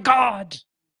killed by God.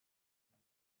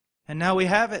 And now we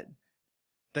have it,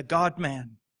 the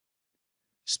God-man.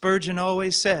 Spurgeon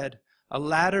always said, a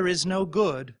ladder is no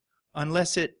good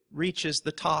unless it reaches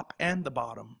the top and the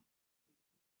bottom.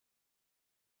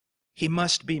 He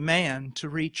must be man to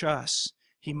reach us.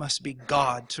 He must be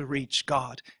God to reach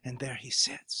God. And there He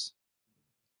sits.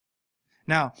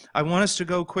 Now, I want us to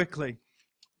go quickly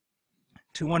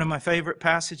to one of my favorite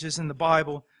passages in the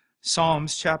Bible,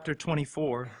 Psalms chapter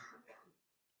 24.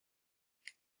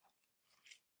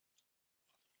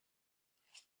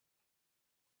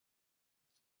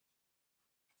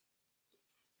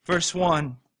 Verse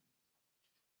 1.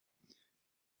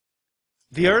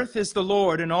 The earth is the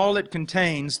Lord and all it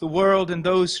contains, the world and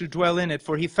those who dwell in it.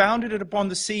 For He founded it upon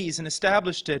the seas and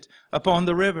established it upon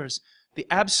the rivers. The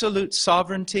absolute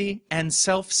sovereignty and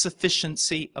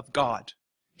self-sufficiency of God.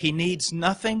 He needs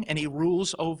nothing and He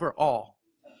rules over all.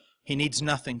 He needs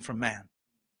nothing from man.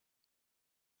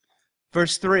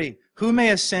 Verse 3. Who may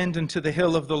ascend into the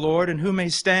hill of the Lord, and who may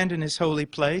stand in His holy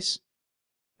place?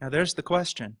 Now there's the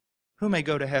question. Who may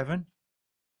go to heaven?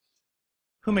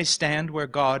 Who may stand where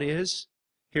God is?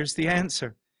 Here's the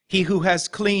answer. He who has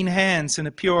clean hands and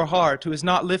a pure heart, who has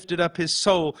not lifted up his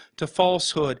soul to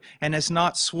falsehood and has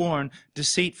not sworn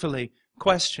deceitfully.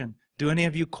 Question, do any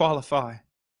of you qualify?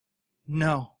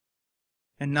 No.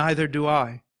 And neither do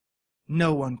I.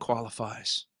 No one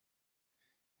qualifies.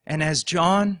 And as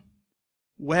John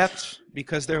wept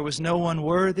because there was no one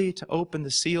worthy to open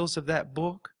the seals of that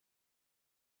book,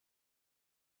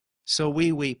 so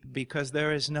we weep because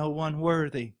there is no one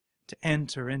worthy to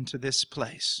enter into this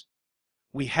place.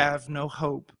 We have no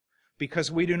hope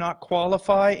because we do not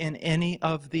qualify in any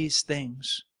of these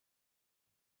things.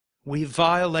 We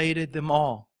violated them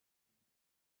all.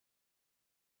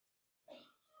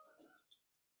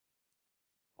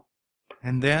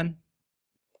 And then,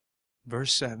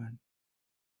 verse 7.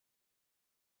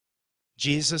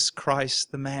 Jesus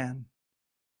Christ the man,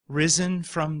 risen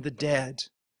from the dead,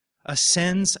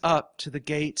 ascends up to the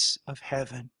gates of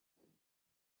heaven.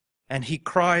 And He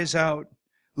cries out,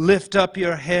 lift up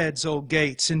your heads, O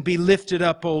gates, and be lifted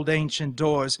up, old ancient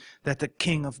doors, that the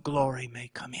King of glory may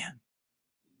come in.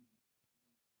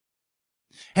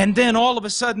 And then all of a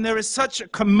sudden there is such a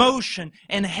commotion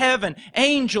in heaven.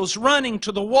 Angels running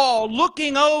to the wall,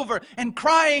 looking over and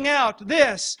crying out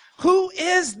this. Who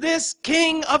is this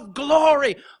King of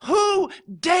glory? Who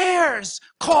dares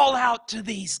call out to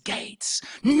these gates?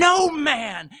 No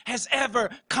man has ever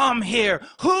come here.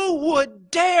 Who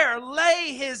would dare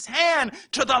lay his hand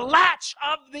to the latch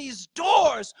of these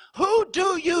doors? Who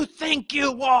do you think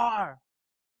you are?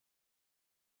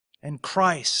 And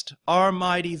Christ, our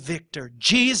mighty victor,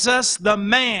 Jesus the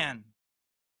man,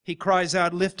 He cries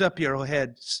out, lift up your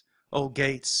heads, O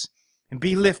gates, and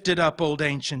be lifted up, old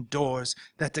ancient doors,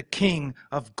 that the King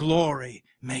of glory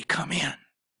may come in.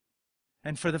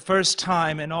 And for the first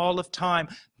time in all of time,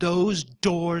 those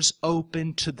doors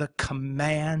open to the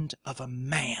command of a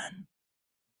man.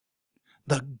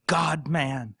 The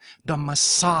God-man, the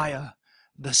Messiah,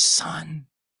 the Son.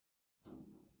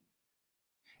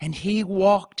 And He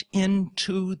walked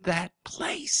into that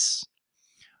place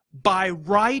by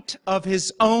right of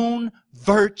His own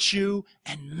virtue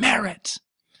and merit.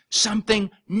 Something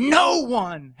no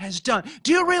one has done.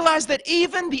 Do you realize that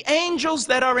even the angels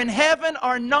that are in heaven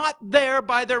are not there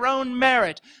by their own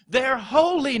merit? Their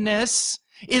holiness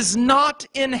is not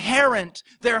inherent.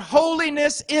 Their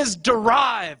holiness is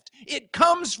derived. It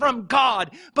comes from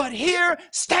God. But here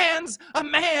stands a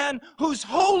man whose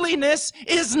holiness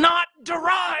is not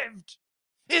derived.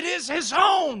 It is his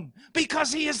own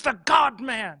because he is the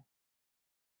God-man.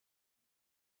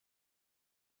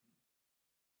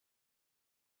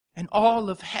 And all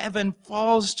of heaven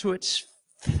falls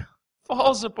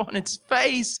upon its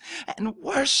face and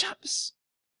worships.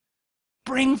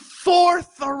 Bring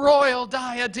forth the royal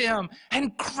diadem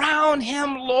and crown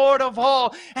him Lord of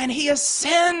all. And he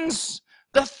ascends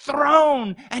the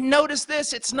throne. And notice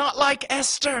this, it's not like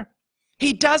Esther.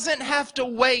 He doesn't have to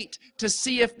wait to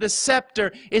see if the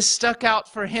scepter is stuck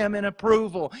out for him in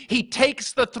approval. He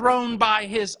takes the throne by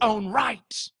his own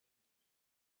right.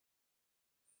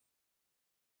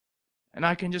 And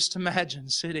I can just imagine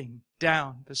sitting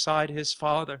down beside his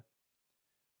father.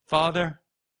 Father,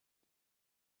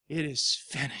 it is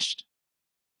finished.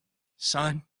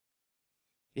 Son,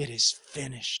 it is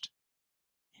finished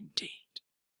indeed.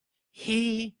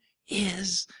 He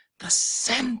is the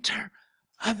center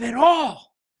of it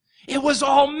all. It was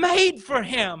all made for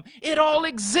him. It all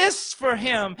exists for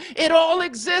him. It all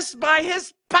exists by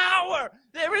his power.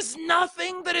 There is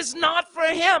nothing that is not for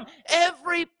him.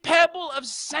 Every pebble of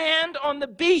sand on the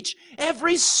beach,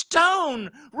 every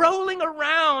stone rolling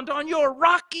around on your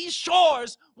rocky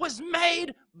shores was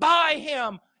made by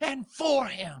him and for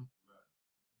him.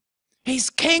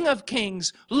 He's King of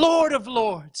kings, Lord of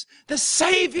lords, the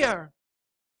Savior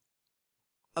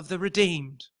of the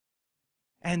redeemed.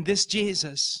 And this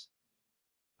Jesus,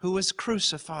 who was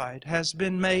crucified, has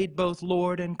been made both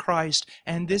Lord and Christ.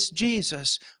 And this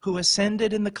Jesus, who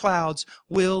ascended in the clouds,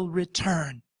 will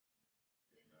return.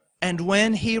 And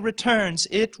when he returns,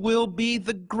 it will be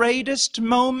the greatest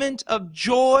moment of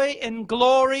joy and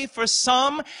glory for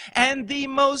some, and the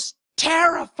most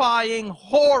terrifying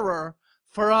horror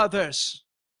for others.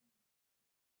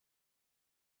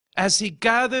 As he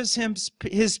gathers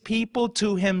his people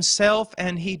to himself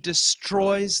and he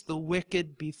destroys the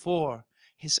wicked before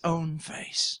his own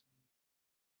face.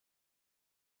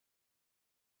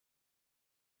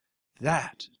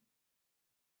 That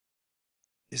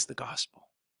is the gospel.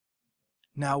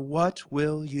 Now what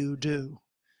will you do?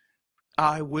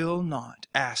 I will not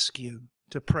ask you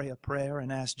to pray a prayer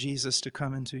and ask Jesus to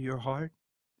come into your heart.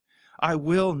 I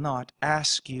will not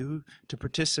ask you to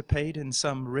participate in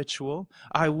some ritual.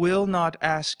 I will not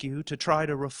ask you to try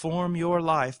to reform your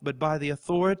life, but by the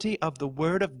authority of the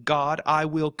Word of God, I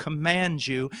will command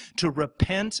you to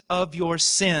repent of your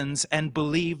sins and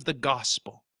believe the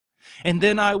gospel. And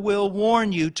then I will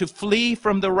warn you to flee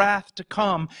from the wrath to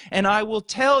come. And I will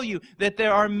tell you that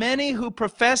there are many who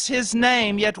profess His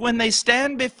name, yet when they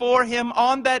stand before Him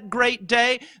on that great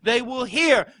day, they will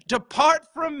hear,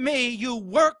 "Depart from me, you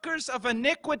workers of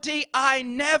iniquity, I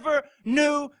never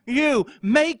knew you."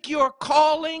 Make your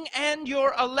calling and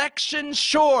your election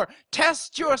sure.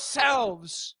 Test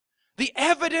yourselves. The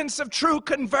evidence of true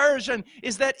conversion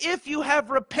is that if you have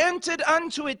repented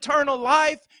unto eternal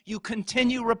life, you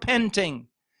continue repenting.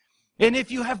 And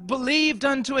if you have believed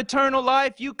unto eternal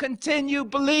life, you continue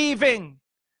believing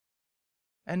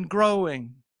and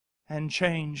growing and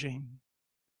changing.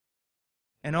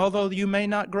 And although you may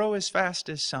not grow as fast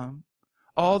as some,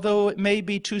 although it may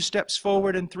be 2 steps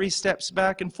forward and 3 steps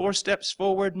back and 4 steps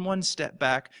forward and 1 step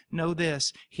back, know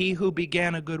this: He who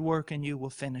began a good work in you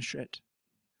will finish it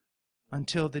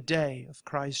until the day of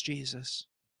Christ Jesus.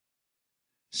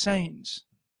 Saints,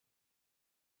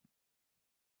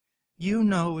 you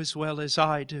know as well as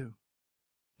I do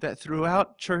that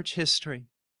throughout church history,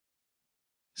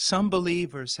 some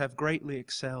believers have greatly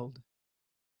excelled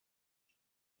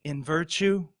in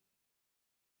virtue,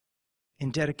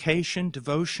 in dedication,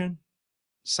 devotion,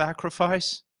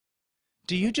 sacrifice.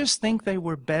 Do you just think they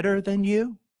were better than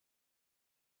you?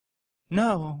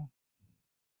 No.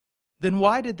 Then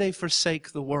why did they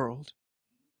forsake the world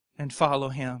and follow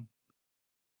Him?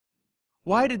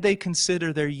 Why did they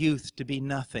consider their youth to be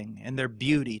nothing and their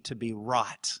beauty to be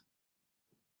rot?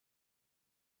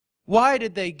 Why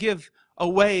did they give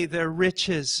away their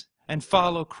riches and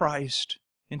follow Christ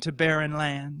into barren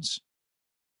lands?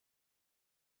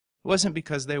 It wasn't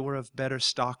because they were of better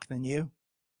stock than you.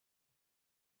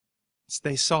 It's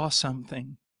they saw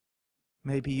something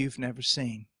maybe you've never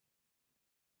seen.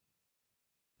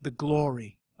 The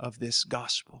glory of this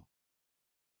gospel.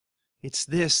 It's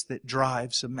this that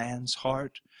drives a man's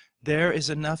heart. There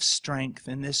is enough strength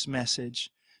in this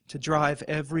message to drive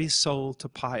every soul to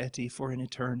piety for an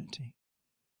eternity.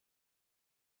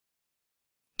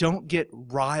 Don't get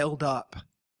riled up.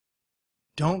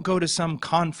 Don't go to some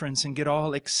conference and get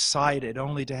all excited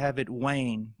only to have it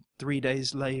wane 3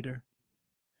 days later.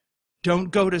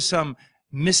 Don't go to some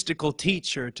mystical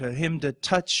teacher, to him to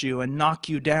touch you and knock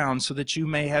you down so that you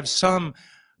may have some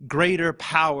greater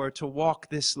power to walk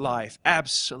this life.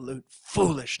 Absolute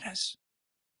foolishness.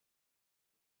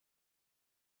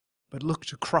 But look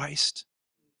to Christ.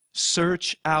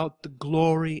 Search out the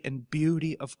glory and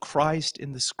beauty of Christ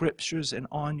in the Scriptures and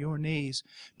on your knees.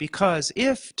 Because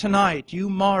if tonight you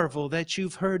marvel that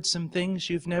you've heard some things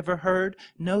you've never heard,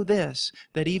 know this,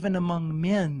 that even among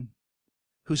men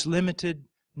whose limited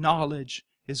knowledge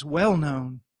is well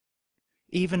known,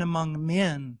 even among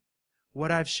men,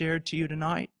 what I've shared to you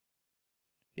tonight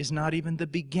is not even the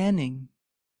beginning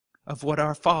of what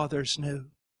our fathers knew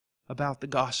about the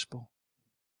gospel.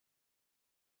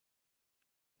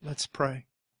 Let's pray.